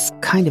fact, it's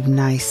kind of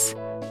nice.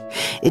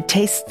 It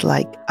tastes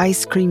like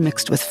ice cream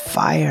mixed with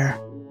fire.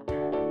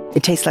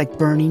 It tastes like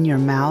burning your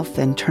mouth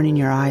and turning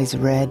your eyes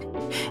red.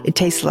 It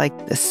tastes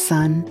like the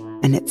sun,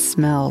 and it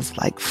smells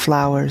like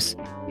flowers.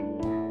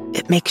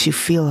 It makes you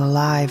feel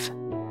alive.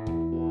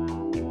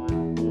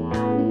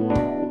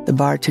 The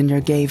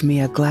bartender gave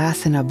me a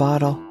glass and a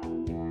bottle.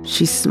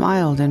 She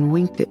smiled and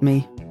winked at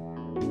me.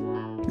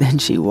 Then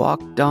she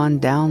walked on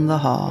down the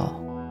hall.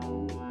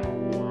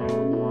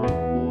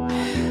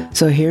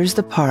 So here's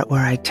the part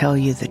where I tell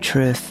you the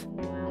truth.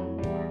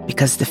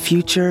 Because the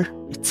future,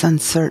 it's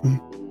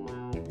uncertain,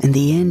 and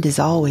the end is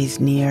always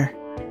near.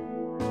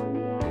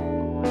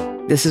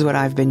 This is what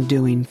I've been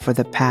doing for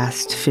the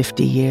past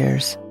 50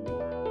 years.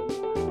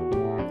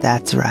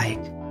 That's right.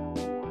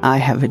 I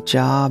have a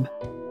job,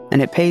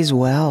 and it pays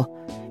well.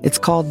 It's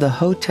called the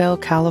Hotel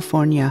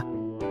California.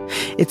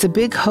 It's a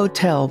big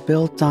hotel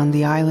built on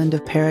the island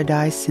of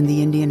Paradise in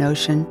the Indian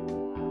Ocean.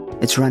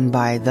 It's run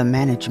by the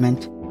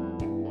management.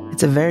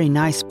 It's a very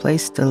nice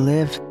place to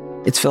live.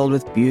 It's filled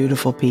with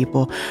beautiful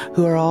people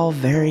who are all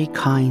very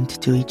kind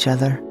to each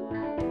other.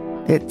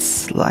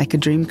 It's like a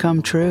dream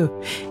come true,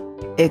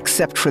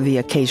 except for the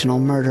occasional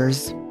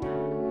murders.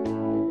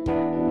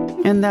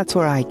 And that's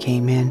where I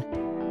came in.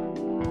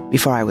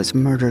 Before I was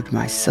murdered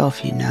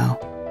myself, you know.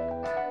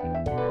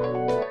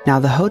 Now,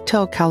 the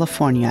Hotel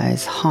California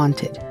is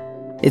haunted.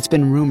 It's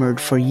been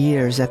rumored for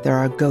years that there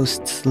are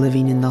ghosts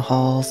living in the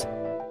halls.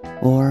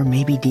 Or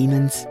maybe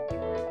demons.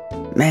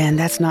 Man,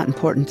 that's not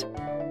important.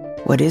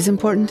 What is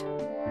important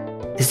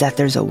is that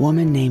there's a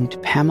woman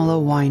named Pamela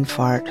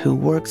Weinfart who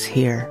works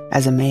here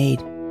as a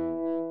maid.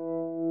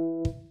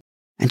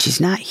 And she's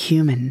not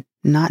human,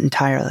 not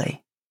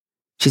entirely.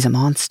 She's a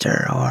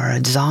monster or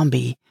a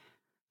zombie,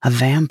 a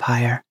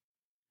vampire.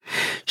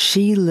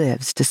 She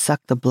lives to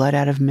suck the blood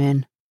out of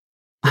men.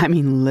 I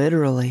mean,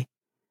 literally.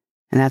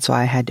 And that's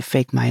why I had to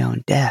fake my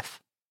own death.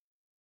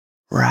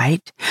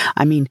 Right?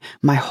 I mean,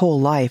 my whole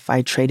life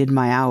I traded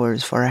my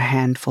hours for a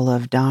handful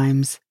of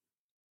dimes.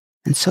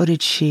 And so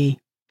did she.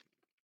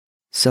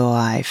 So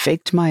I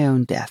faked my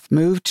own death,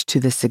 moved to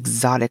this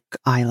exotic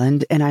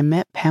island, and I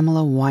met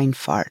Pamela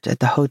Weinfart at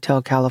the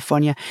Hotel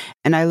California,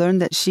 and I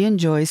learned that she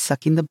enjoys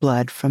sucking the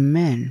blood from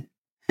men.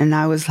 And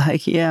I was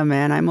like, yeah,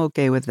 man, I'm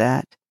okay with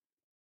that.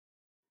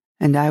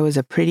 And I was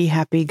a pretty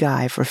happy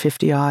guy for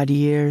 50-odd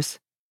years.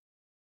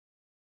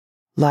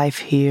 Life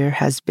here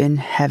has been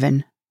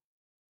heaven.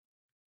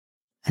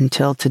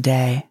 Until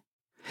today.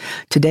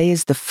 Today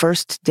is the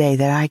first day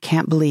that I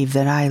can't believe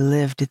that I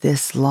lived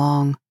this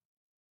long.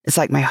 It's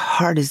like my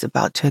heart is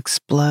about to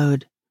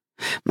explode.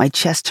 My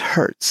chest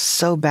hurts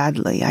so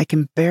badly I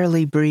can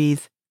barely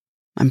breathe.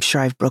 I'm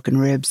sure I've broken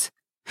ribs.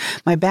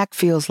 My back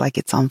feels like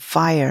it's on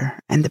fire,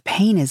 and the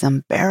pain is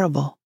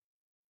unbearable.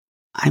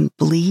 I'm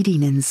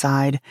bleeding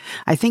inside.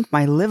 I think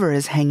my liver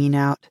is hanging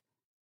out.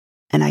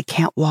 And I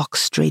can't walk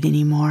straight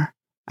anymore.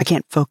 I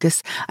can't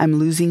focus. I'm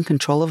losing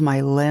control of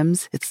my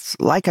limbs. It's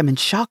like I'm in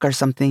shock or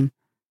something.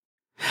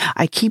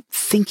 I keep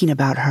thinking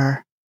about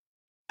her.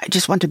 I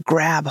just want to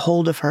grab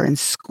hold of her and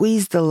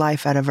squeeze the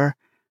life out of her.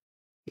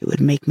 It would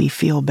make me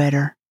feel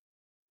better.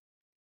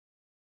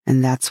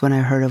 And that's when I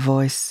heard a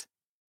voice.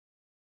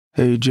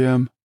 Hey,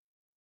 Jim.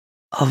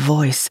 A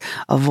voice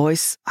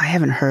I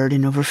haven't heard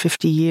in over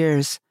 50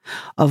 years.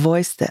 A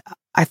voice that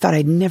I thought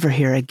I'd never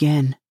hear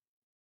again.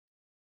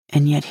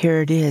 And yet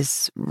here it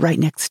is, right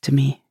next to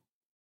me.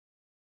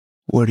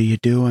 What are you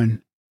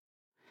doing?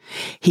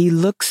 He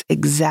looks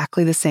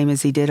exactly the same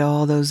as he did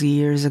all those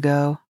years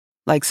ago,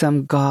 like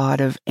some god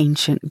of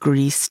ancient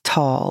Greece,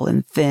 tall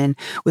and thin,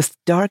 with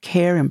dark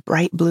hair and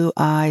bright blue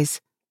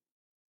eyes.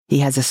 He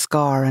has a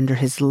scar under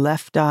his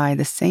left eye,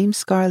 the same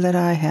scar that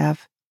I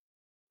have.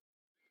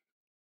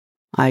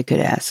 I could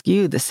ask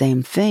you the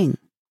same thing,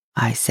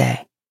 I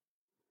say.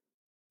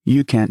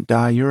 You can't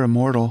die, you're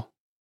immortal.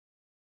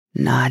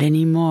 Not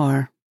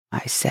anymore,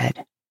 I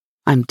said.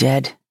 I'm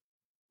dead.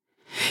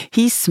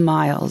 He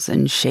smiles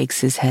and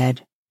shakes his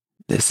head.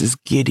 This is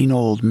getting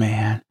old,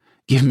 man.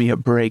 Give me a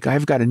break.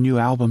 I've got a new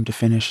album to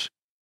finish.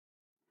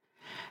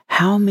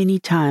 How many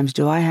times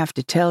do I have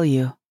to tell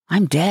you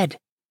I'm dead?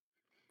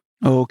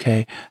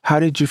 Okay, how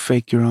did you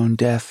fake your own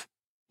death?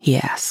 He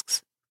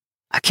asks.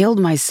 I killed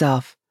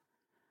myself.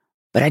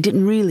 But I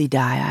didn't really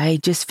die. I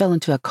just fell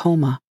into a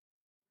coma.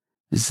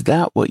 Is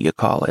that what you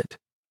call it?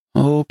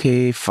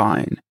 Okay,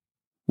 fine.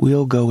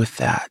 We'll go with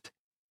that.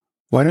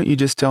 Why don't you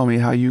just tell me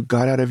how you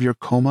got out of your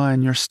coma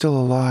and you're still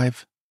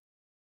alive?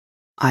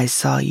 I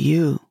saw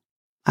you,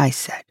 I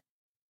said.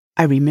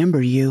 I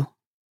remember you.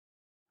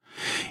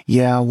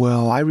 Yeah,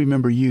 well, I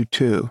remember you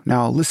too.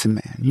 Now listen,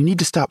 man, you need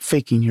to stop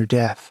faking your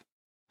death.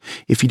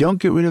 If you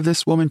don't get rid of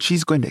this woman,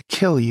 she's going to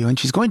kill you and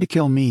she's going to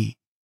kill me.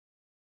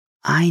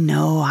 I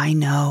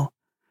know.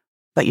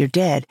 But you're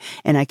dead,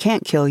 and I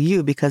can't kill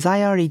you because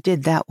I already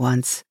did that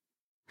once.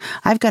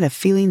 I've got a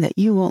feeling that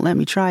you won't let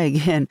me try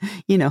again,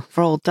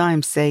 for old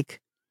time's sake.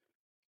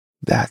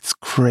 That's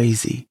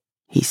crazy,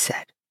 he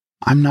said.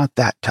 I'm not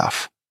that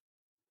tough.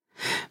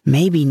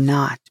 Maybe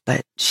not,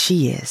 but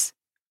she is.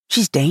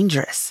 She's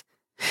dangerous.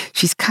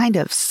 She's kind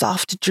of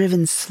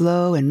soft-driven,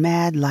 slow, and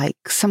mad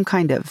like some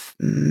kind of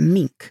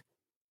mink.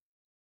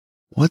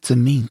 What's a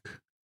mink?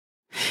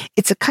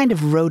 It's a kind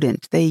of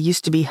rodent. They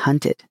used to be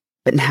hunted,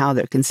 but now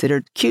they're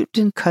considered cute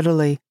and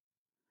cuddly.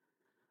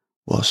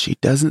 Well, she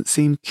doesn't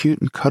seem cute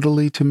and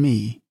cuddly to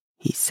me,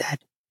 he said.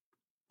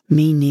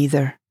 Me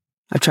neither.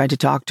 I've tried to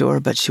talk to her,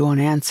 but she won't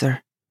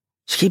answer.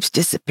 She keeps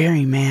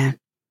disappearing, man.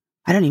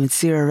 I don't even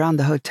see her around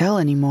the hotel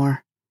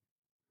anymore.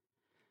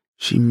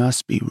 She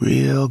must be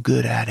real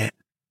good at it.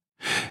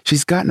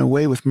 She's gotten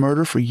away with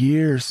murder for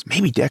years,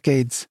 maybe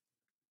decades.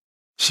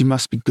 She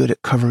must be good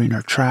at covering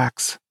her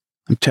tracks.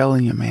 I'm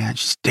telling you, man,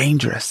 she's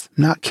dangerous.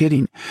 I'm not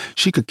kidding.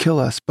 She could kill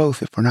us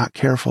both if we're not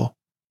careful.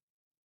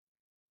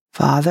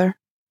 Father?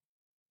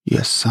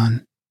 Yes,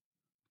 son.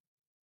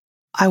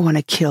 I want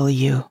to kill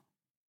you.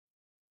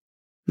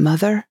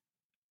 Mother?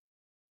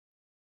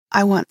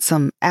 I want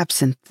some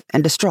absinthe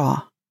and a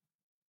straw.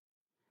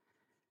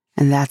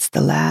 And that's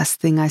the last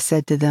thing I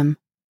said to them.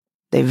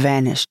 They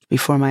vanished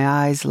before my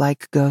eyes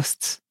like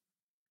ghosts.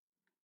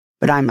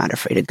 But I'm not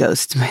afraid of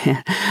ghosts,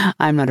 man.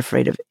 I'm not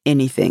afraid of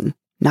anything.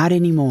 Not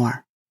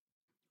anymore.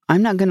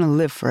 I'm not going to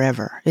live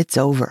forever. It's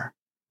over.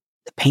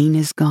 The pain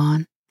is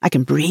gone. I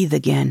can breathe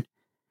again.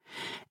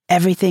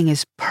 everything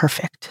is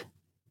perfect.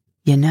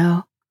 You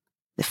know,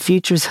 the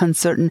future's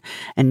uncertain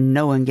and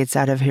no one gets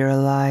out of here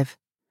alive.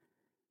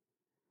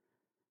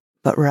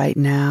 But right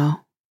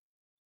now,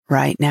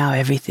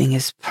 everything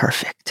is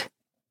perfect.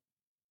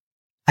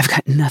 I've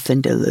got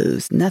nothing to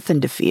lose,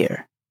 nothing to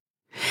fear.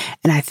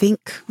 And I think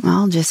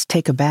I'll just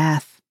take a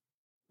bath,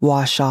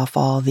 wash off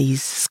all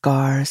these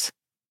scars.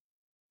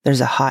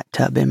 There's a hot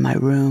tub in my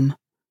room.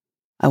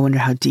 I wonder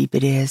how deep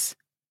it is.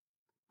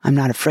 I'm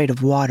not afraid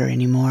of water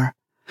anymore.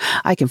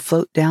 I can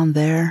float down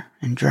there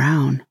and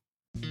drown.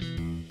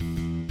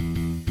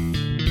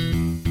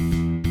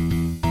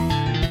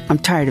 I'm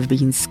tired of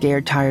being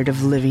scared, tired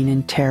of living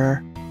in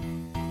terror.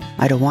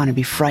 I don't want to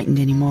be frightened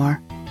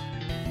anymore.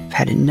 I've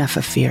had enough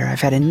of fear.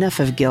 I've had enough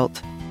of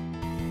guilt.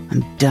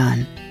 I'm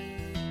done.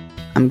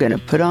 I'm going to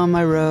put on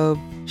my robe,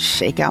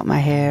 shake out my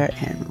hair,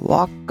 and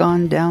walk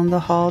on down the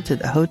hall to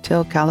the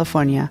Hotel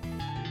California.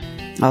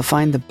 I'll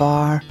find the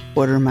bar,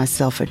 order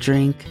myself a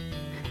drink,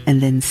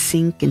 and then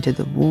sink into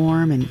the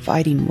warm,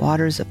 inviting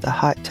waters of the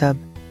hot tub.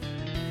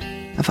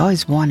 I've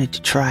always wanted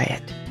to try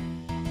it,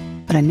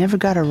 but I never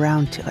got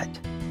around to it.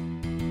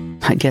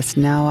 I guess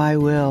now I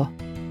will.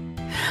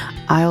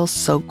 I'll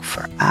soak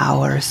for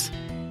hours.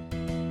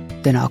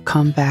 Then I'll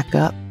come back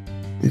up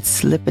and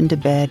slip into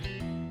bed,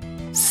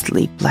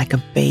 sleep like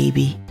a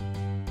baby.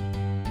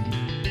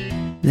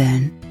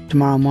 Then,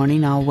 tomorrow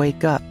morning, I'll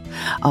wake up.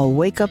 I'll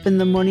wake up in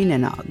the morning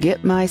and I'll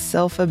get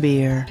myself a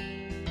beer.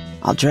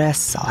 I'll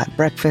dress, I'll have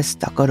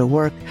breakfast, I'll go to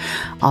work.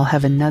 I'll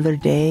have another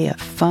day of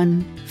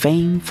fun,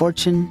 fame,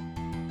 fortune,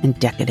 and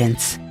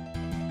decadence.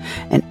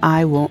 And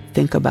I won't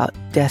think about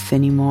death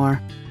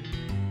anymore.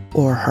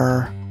 Or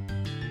her.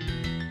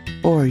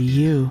 Or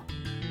you.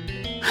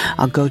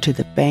 I'll go to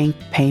the bank,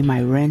 pay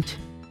my rent,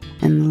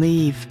 and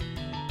leave.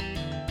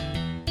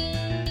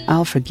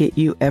 I'll forget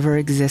you ever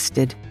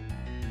existed.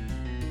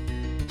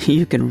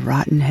 You can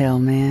rot in hell,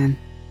 man.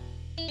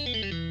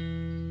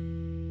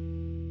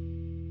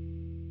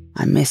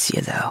 I miss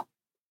you, though.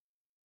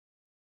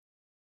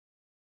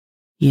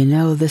 You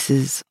know this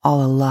is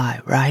all a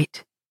lie,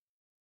 right?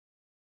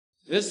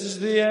 This is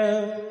the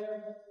end.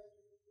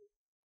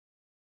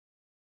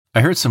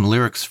 I heard some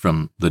lyrics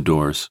from The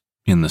Doors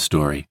in the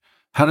story.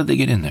 How did they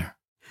get in there?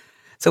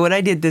 So what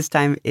I did this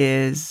time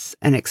is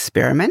an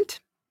experiment.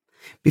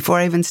 Before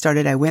I even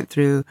started, I went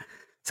through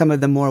some of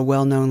the more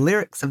well-known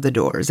lyrics of The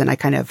Doors, and I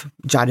kind of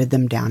jotted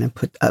them down and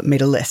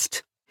made a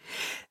list.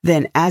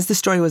 Then, as the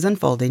story was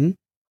unfolding,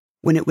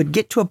 when it would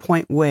get to a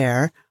point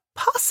where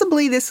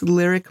possibly this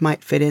lyric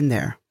might fit in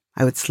there,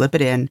 I would slip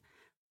it in,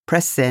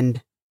 press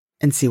send,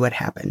 and see what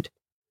happened.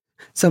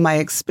 So my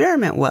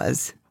experiment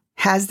was,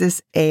 has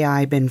this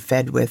AI been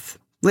fed with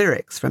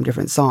lyrics from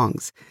different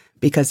songs?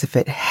 Because if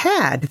it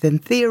had, then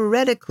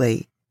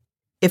theoretically,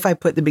 if I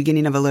put the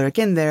beginning of a lyric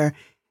in there,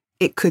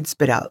 it could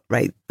spit out,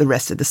 right, the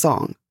rest of the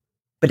song.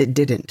 But it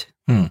didn't.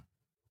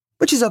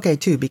 Which is okay,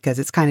 too, because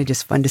it's kind of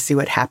just fun to see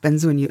what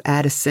happens when you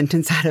add a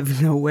sentence out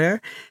of nowhere,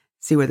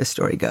 see where the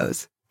story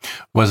goes.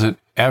 Was it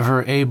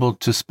ever able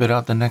to spit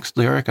out the next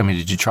lyric? I mean,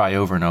 did you try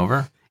over and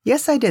over?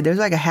 Yes, I did. There's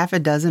like a half a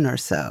dozen or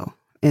so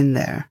in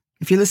there.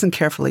 If you listen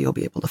carefully, you'll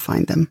be able to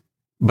find them.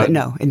 But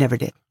no, it never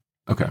did.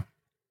 Okay.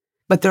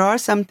 But there are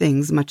some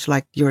things, much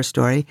like your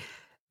story,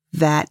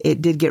 that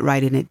it did get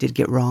right and it did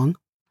get wrong.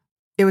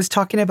 It was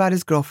talking about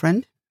his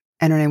girlfriend,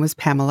 and her name was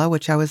Pamela,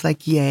 which I was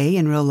like, yay.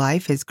 In real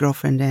life, his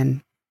girlfriend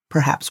and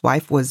perhaps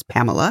wife was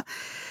Pamela.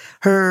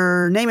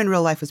 Her name in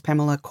real life was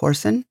Pamela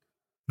Corson.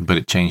 But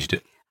it changed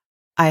it.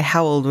 I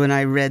howled when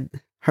I read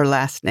her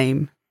last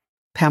name,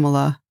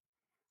 Pamela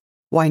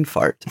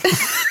Winefart.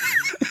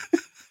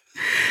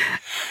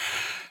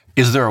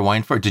 Is there a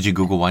wine fart? Did you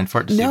Google wine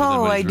fart to see if No,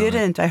 anybody's I really-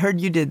 didn't. I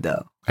heard you did,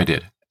 though. I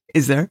did.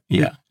 Is there?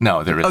 Yeah.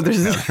 No, there isn't. Oh,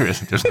 there's- No, there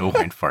isn't. There's no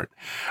wine fart.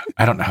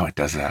 I don't know how it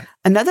does that.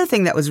 Another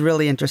thing that was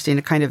really interesting,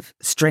 a kind of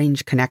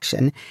strange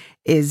connection,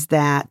 is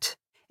that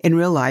in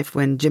real life,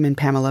 when Jim and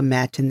Pamela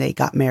met and they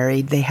got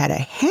married, they had a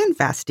hand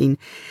fasting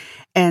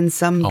and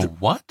some... A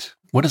what?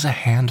 What is a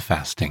hand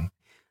fasting?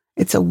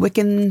 It's a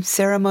Wiccan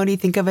ceremony.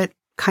 Think of it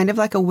kind of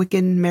like a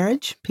Wiccan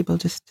marriage. People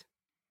just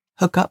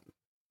hook up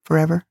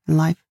forever in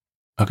life.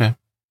 Okay.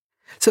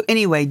 So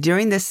anyway,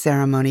 during this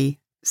ceremony,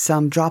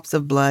 some drops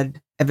of blood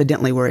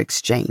evidently were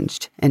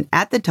exchanged. And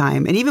at the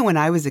time, and even when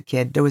I was a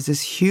kid, there was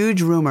this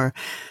huge rumor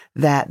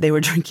that they were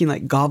drinking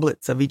like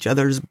goblets of each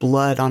other's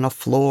blood on a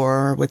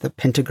floor with a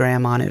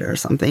pentagram on it or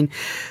something.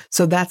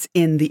 So that's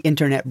in the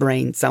internet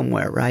brain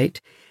somewhere, right?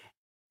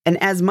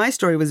 And as my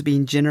story was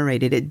being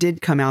generated, it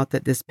did come out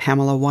that this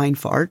Pamela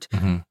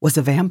Winefart was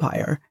a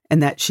vampire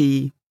and that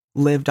she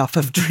lived off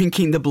of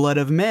drinking the blood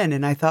of men.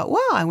 And I thought,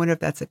 wow, I wonder if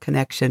that's a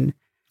connection.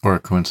 Or a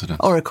coincidence.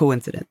 Or a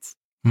coincidence.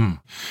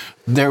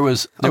 There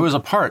was a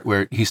part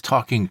where he's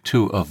talking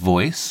to a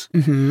voice.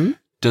 Mm-hmm.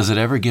 Does it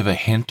ever give a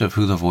hint of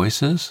who the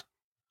voice is?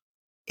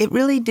 It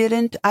really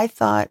didn't. I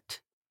thought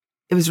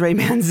it was Ray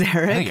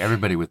Manzarek. I think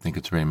everybody would think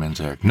it's Ray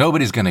Manzarek.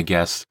 Nobody's going to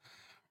guess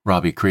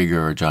Robbie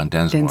Krieger or John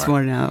Densmore.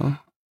 Densmore, no.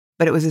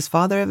 But it was his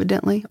father,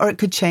 evidently. Or it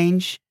could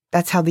change.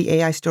 That's how the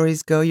AI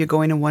stories go. You're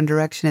going in one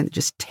direction and it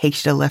just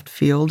takes you to left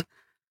field.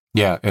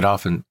 Yeah,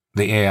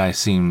 the AI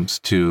seems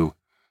to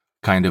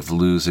kind of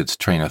lose its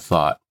train of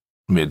thought,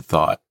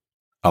 mid-thought,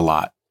 a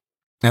lot.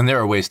 And there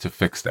are ways to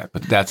fix that,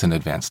 but that's an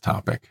advanced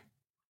topic.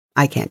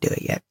 I can't do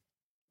it yet.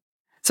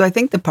 So I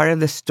think the part of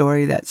the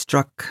story that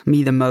struck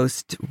me the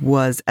most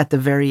was at the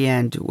very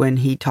end when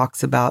he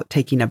talks about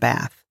taking a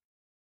bath.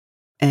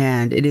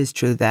 And it is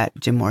true that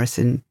Jim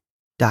Morrison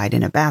died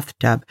in a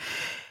bathtub,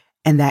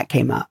 and that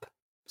came up.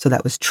 So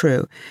that was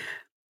true.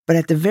 But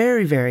at the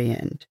very, very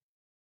end,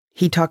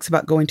 he talks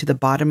about going to the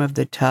bottom of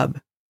the tub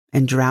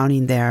and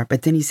drowning there.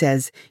 But then he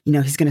says,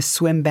 he's going to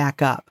swim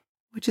back up,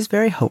 which is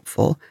very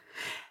hopeful.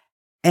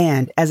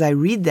 And as I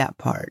read that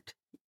part,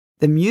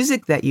 the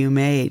music that you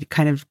made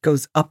kind of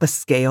goes up a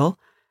scale.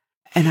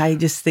 And I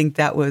just think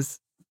that was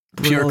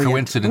brilliant. Pure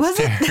coincidence,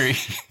 Terry.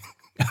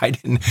 I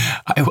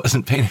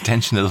wasn't paying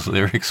attention to the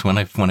lyrics when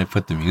I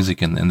put the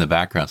music in the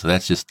background. So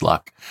that's just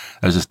luck.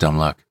 That was just dumb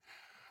luck.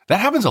 That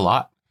happens a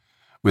lot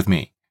with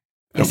me.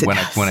 Yes,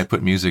 when I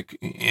put music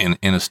in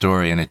a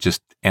story and it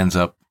just ends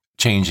up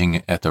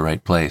changing at the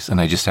right place. And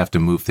I just have to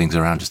move things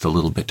around just a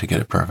little bit to get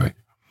it perfect.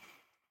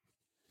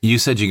 You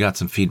said you got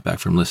some feedback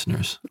from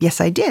listeners. Yes,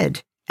 I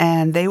did.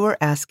 And they were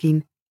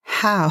asking,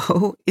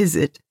 how is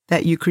it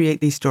that you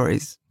create these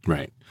stories?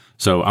 Right.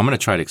 So I'm going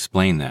to try to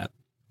explain that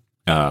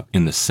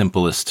in the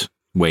simplest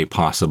way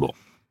possible.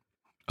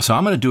 So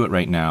I'm going to do it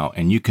right now,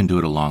 and you can do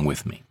it along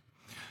with me.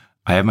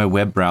 I have my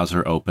web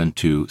browser open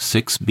to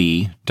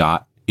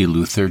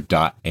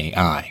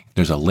 6b.eleuther.ai.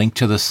 There's a link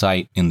to the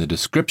site in the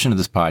description of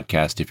this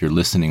podcast if you're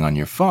listening on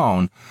your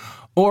phone,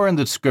 or in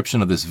the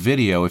description of this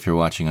video if you're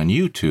watching on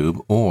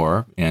YouTube,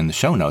 or in the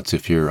show notes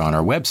if you're on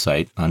our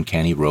website,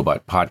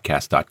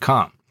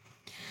 uncannyrobotpodcast.com.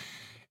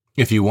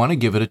 If you want to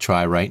give it a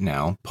try right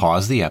now,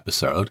 pause the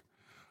episode,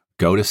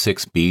 go to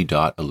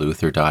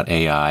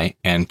 6b.eleuther.ai,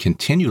 and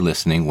continue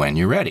listening when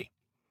you're ready.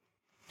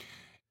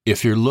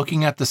 If you're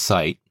looking at the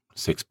site,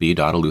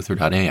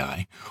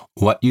 6b.eleuther.ai,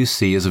 what you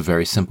see is a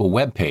very simple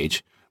web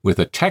page with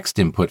a text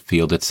input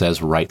field that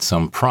says write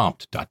some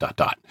prompt, ...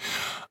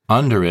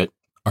 Under it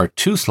are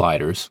two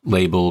sliders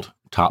labeled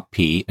top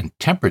P and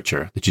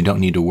temperature that you don't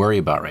need to worry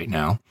about right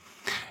now,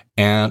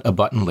 and a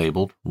button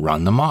labeled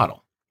run the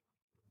model.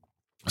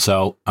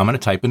 So I'm going to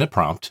type in a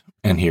prompt,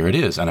 and here it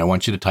is. And I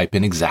want you to type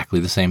in exactly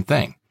the same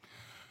thing.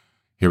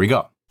 Here we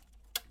go.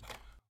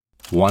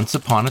 Once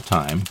upon a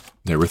time,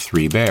 there were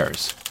 3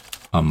 bears,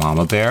 a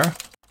mama bear,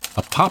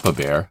 a papa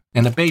bear,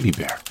 and a baby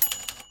bear.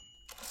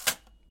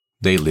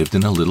 They lived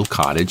in a little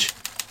cottage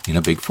in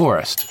a big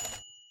forest.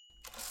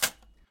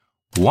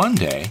 One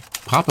day,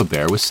 Papa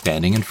Bear was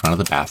standing in front of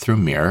the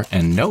bathroom mirror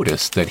and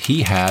noticed that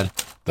he had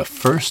the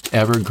first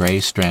ever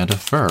gray strand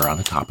of fur on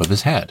the top of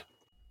his head.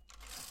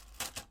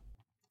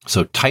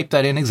 So type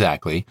that in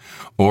exactly,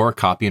 or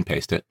copy and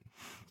paste it,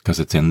 because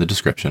it's in the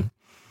description.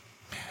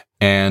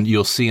 And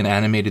you'll see an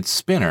animated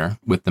spinner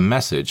with the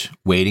message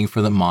waiting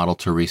for the model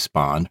to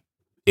respond.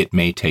 It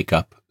may take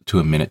up to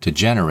a minute to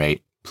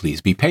generate.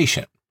 Please be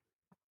patient.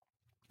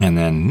 And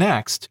then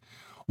next,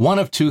 one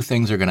of two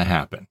things are going to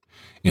happen.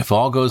 If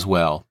all goes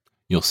well,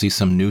 you'll see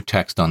some new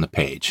text on the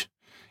page.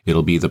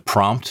 It'll be the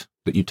prompt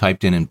that you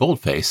typed in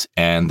boldface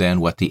and then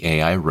what the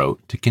AI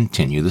wrote to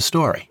continue the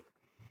story.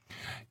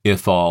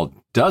 If all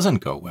doesn't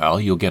go well,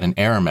 you'll get an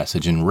error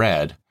message in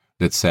red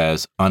that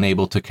says,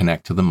 unable to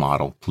connect to the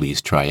model,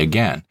 please try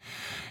again.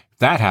 If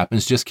that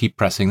happens, just keep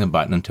pressing the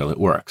button until it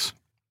works.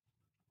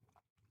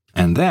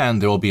 And then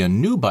there will be a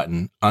new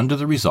button under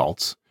the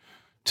results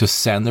to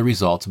send the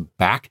results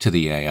back to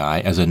the AI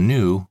as a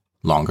new,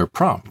 longer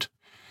prompt.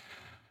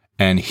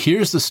 And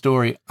here's the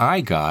story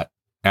I got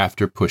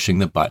after pushing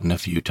the button a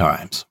few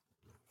times.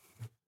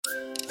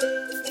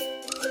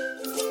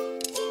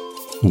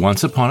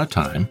 Once upon a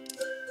time,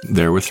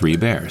 there were 3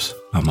 bears,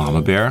 a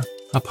mama bear,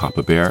 a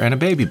papa bear, and a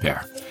baby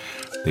bear.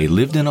 They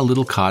lived in a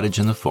little cottage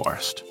in the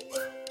forest.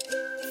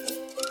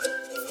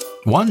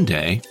 One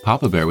day,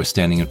 Papa Bear was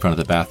standing in front of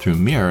the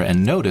bathroom mirror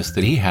and noticed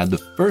that he had the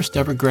first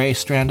ever gray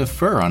strand of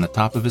fur on the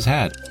top of his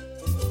head.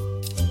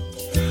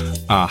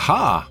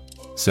 Aha,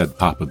 said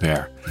Papa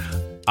Bear.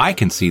 I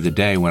can see the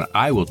day when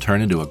I will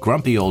turn into a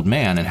grumpy old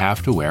man and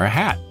have to wear a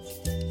hat.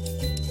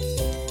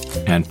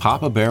 And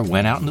Papa Bear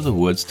went out into the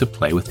woods to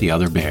play with the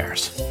other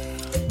bears.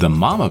 The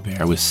mama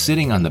bear was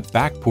sitting on the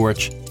back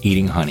porch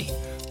eating honey.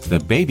 The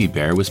baby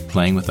bear was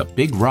playing with a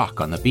big rock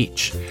on the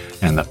beach,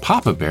 and the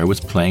papa bear was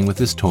playing with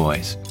his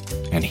toys,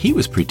 and he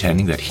was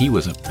pretending that he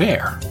was a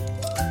bear.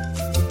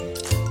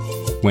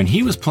 When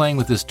he was playing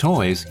with his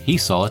toys, he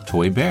saw a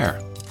toy bear.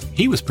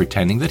 He was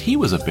pretending that he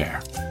was a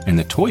bear, and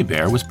the toy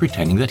bear was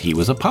pretending that he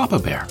was a papa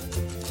bear.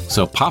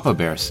 So Papa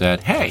Bear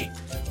said, "Hey,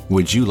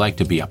 would you like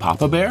to be a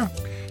papa bear?"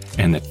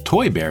 And the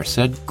toy bear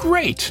said,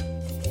 "Great!"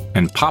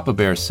 And Papa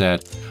Bear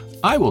said,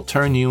 "I will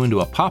turn you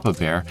into a papa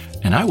bear,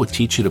 and I will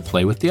teach you to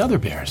play with the other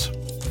bears."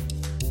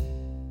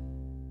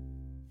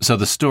 So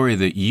the story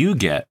that you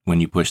get when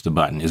you push the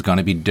button is going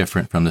to be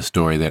different from the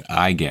story that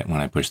I get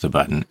when I push the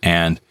button.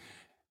 And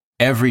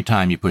every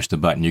time you push the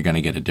button, you're going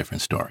to get a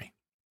different story.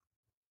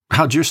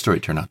 How'd your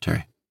story turn out,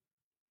 Terry?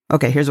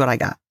 Okay, here's what I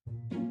got.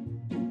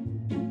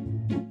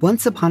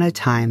 Once upon a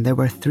time, there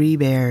were 3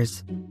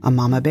 bears, a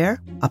mama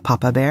bear, a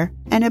papa bear,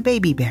 and a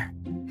baby bear.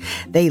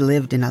 They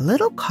lived in a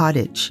little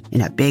cottage in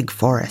a big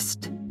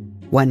forest.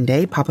 One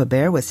day, Papa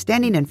Bear was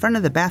standing in front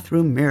of the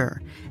bathroom mirror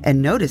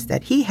and noticed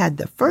that he had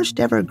the first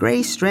ever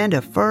gray strand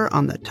of fur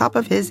on the top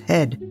of his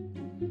head.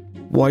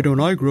 "Why don't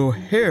I grow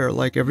hair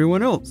like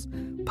everyone else?"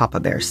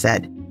 Papa Bear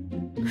said.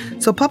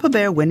 So Papa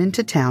Bear went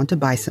into town to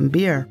buy some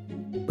beer,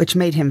 which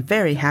made him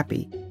very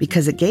happy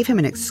because it gave him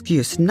an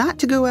excuse not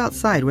to go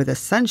outside where the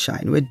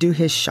sunshine would do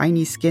his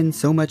shiny skin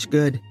so much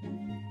good.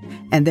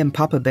 And then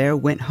Papa Bear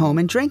went home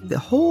and drank the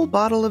whole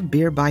bottle of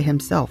beer by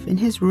himself in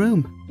his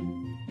room.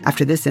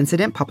 After this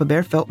incident, Papa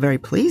Bear felt very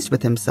pleased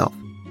with himself.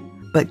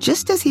 But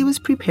just as he was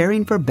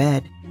preparing for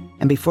bed,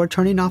 and before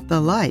turning off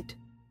the light,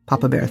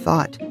 Papa Bear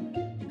thought,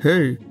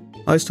 "Hey,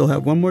 I still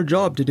have one more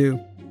job to do."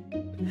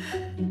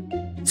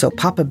 So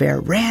Papa Bear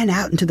ran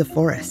out into the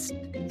forest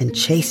and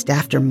chased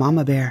after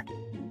Mama Bear.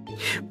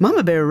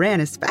 Mama Bear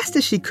ran as fast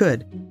as she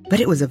could, but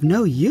it was of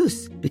no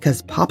use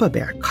because Papa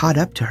Bear caught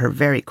up to her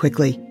very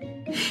quickly.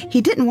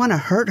 He didn't want to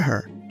hurt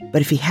her,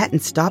 but if he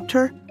hadn't stopped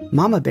her,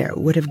 Mama Bear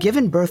would have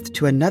given birth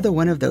to another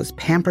one of those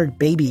pampered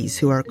babies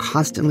who are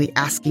constantly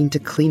asking to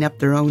clean up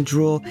their own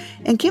drool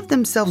and give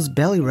themselves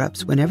belly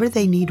rubs whenever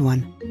they need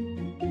one.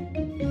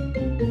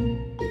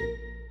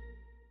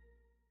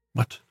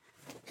 What?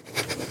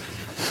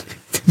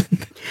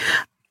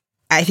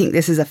 I think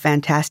this is a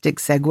fantastic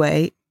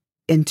segue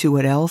into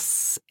what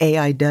else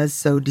AI does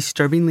so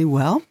disturbingly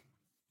well,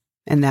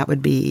 and that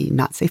would be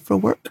not safe for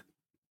work.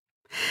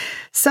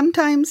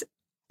 Sometimes,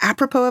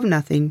 apropos of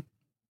nothing,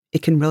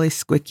 it can really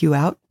squick you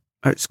out,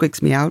 or it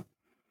squicks me out.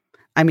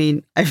 I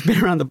mean, I've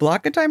been around the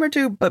block a time or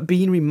two, but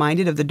being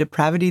reminded of the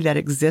depravity that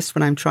exists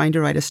when I'm trying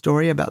to write a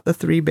story about the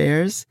 3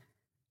 bears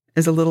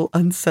is a little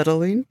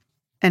unsettling,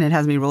 and it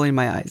has me rolling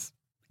my eyes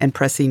and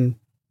pressing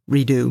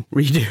redo,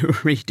 redo,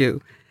 redo.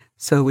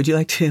 So would you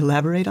like to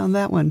elaborate on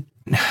that one?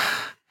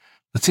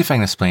 Let's see if I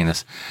can explain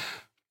this.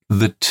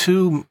 The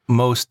 2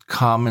 most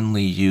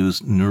commonly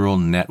used neural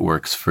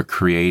networks for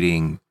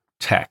creating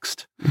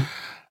text,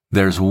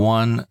 there's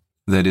one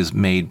that is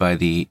made by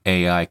the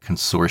AI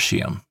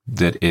consortium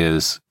that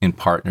is in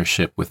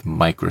partnership with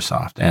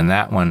Microsoft. And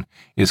that one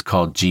is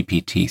called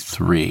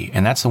GPT-3.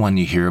 And that's the one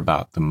you hear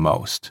about the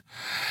most.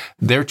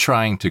 They're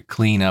trying to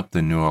clean up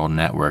the neural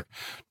network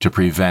to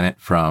prevent it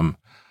from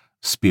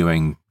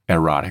spewing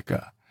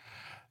erotica.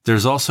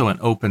 There's also an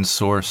open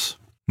source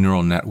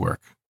neural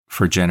network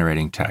for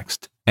generating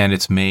text. And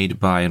it's made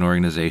by an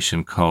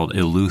organization called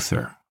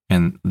Eleuther.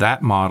 And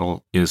that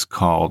model is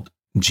called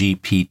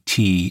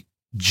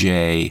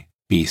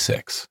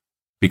GPT-J-B6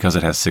 because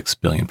it has 6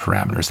 billion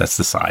parameters. That's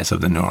the size of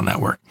the neural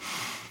network.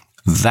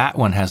 That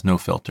one has no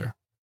filter.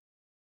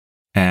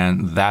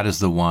 And that is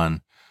the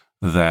one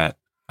that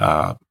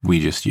we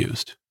just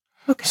used.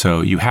 Okay.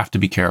 So you have to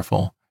be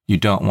careful. You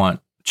don't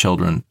want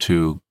children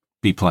to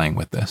be playing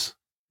with this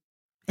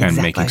and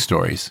making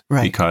stories.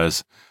 Right.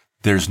 Because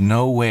there's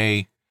no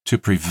way to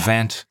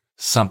prevent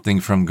something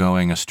from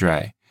going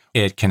astray.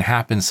 It can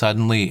happen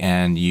suddenly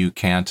and you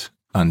can't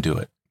undo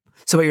it.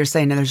 So what you're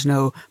saying, there's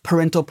no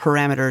parental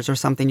parameters or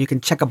something. You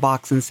can check a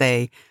box and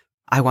say,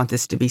 I want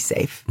this to be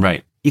safe.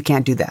 Right. You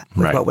can't do that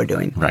with what we're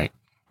doing. Right.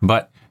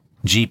 But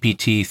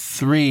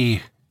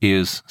GPT-3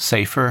 is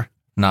safer,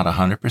 not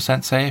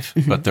 100% safe,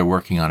 but they're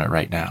working on it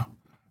right now.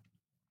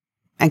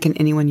 And can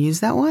anyone use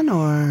that one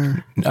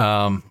or?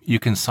 You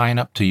can sign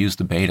up to use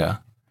the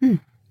beta.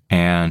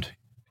 And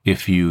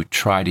if you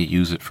try to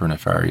use it for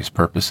nefarious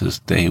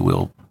purposes, they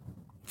will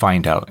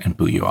find out and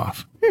boot you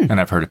off. And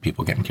I've heard of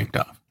people getting kicked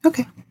off.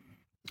 Okay.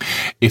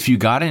 If you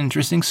got an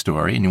interesting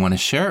story and you want to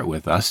share it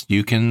with us,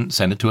 you can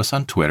send it to us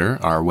on Twitter,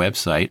 our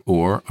website,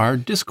 or our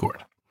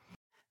Discord.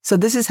 So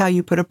this is how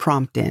you put a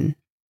prompt in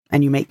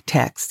and you make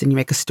text and you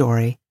make a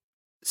story.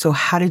 So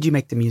how did you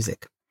make the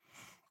music?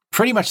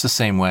 Pretty much the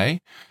same way,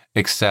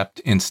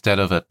 except instead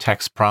of a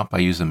text prompt, I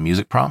use a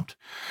music prompt.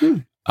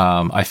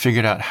 I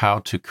figured out how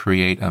to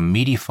create a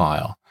MIDI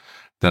file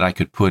that I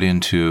could put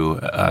into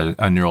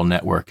a neural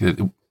network.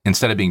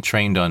 Instead of being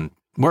trained on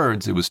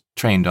words, it was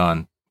trained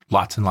on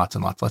lots and lots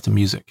and lots of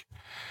music.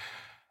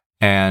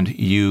 And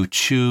you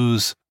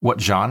choose what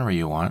genre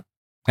you want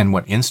and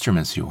what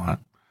instruments you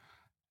want.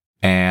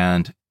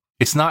 And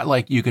it's not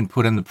like you can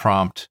put in the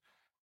prompt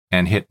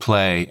and hit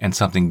play and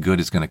something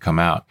good is going to come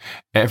out.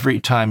 Every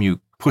time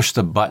you push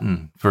the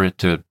button for it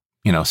to,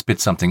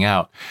 spit something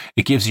out,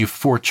 it gives you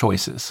 4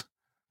 choices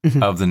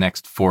of the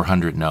next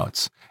 400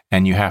 notes.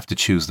 And you have to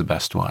choose the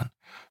best one.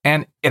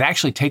 And it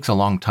actually takes a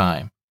long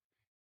time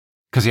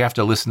because you have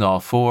to listen to all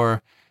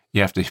 4.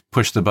 You have to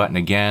push the button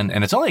again.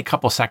 And it's only a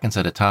couple seconds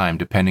at a time,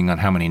 depending on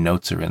how many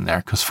notes are in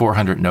there. Because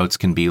 400 notes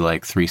can be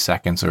like 3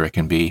 seconds, or it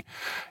can be,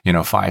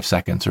 5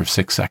 seconds or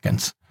 6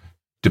 seconds,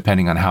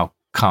 depending on how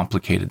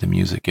complicated the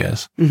music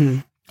is.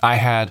 I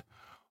had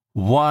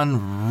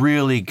one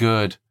really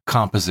good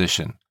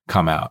composition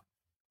come out.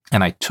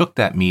 And I took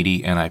that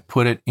MIDI and I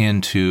put it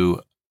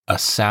into a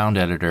sound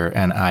editor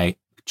and I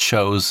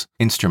chose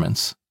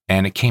instruments.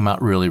 And it came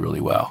out really, really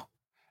well.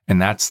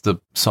 And that's the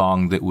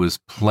song that was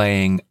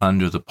playing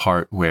under the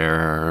part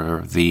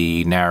where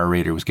the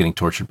narrator was getting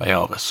tortured by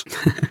Elvis.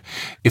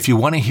 If you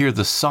want to hear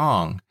the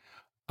song,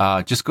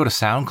 just go to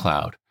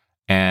SoundCloud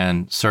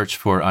and search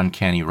for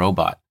Uncanny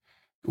Robot.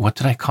 What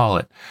did I call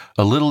it?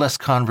 A little less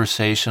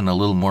conversation, a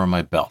little more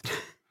my belt.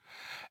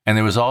 And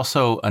there was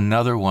also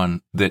another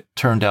one that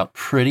turned out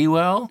pretty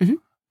well,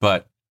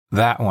 but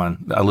that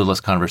one, a little less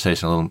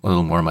conversation, a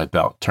little more my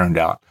belt, turned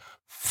out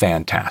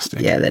fantastic.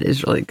 Yeah, that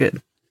is really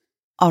good.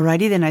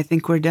 Alrighty, then I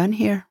think we're done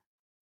here.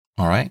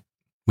 All right.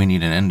 We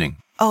need an ending.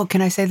 Oh,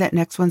 can I say that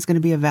next one's going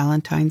to be a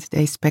Valentine's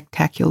Day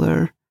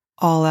spectacular,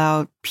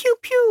 all-out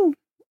pew-pew?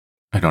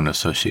 I don't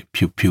associate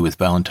pew-pew with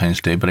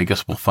Valentine's Day, but I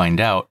guess we'll find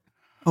out.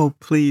 Oh,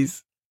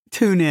 please.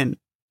 Tune in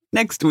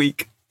next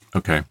week.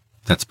 Okay.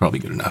 That's probably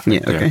good enough.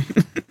 Yeah, okay.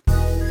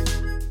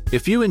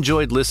 If you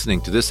enjoyed listening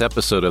to this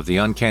episode of the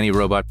Uncanny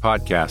Robot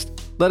Podcast,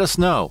 let us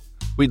know.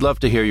 We'd love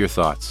to hear your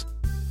thoughts.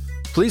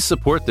 Please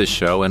support this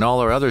show and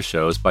all our other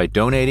shows by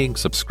donating,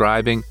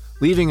 subscribing,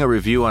 leaving a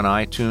review on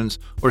iTunes,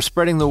 or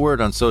spreading the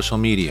word on social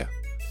media.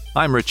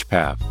 I'm Rich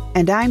Pav.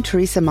 And I'm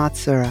Teresa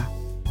Matsura.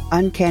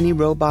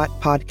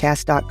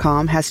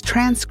 UncannyRobotPodcast.com has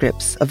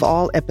transcripts of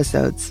all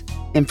episodes,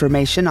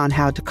 information on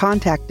how to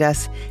contact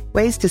us,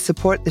 ways to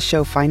support the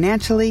show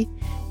financially,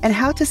 and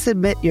how to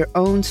submit your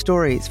own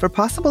stories for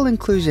possible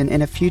inclusion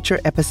in a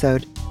future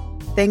episode.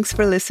 Thanks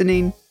for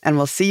listening, and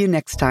we'll see you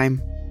next time.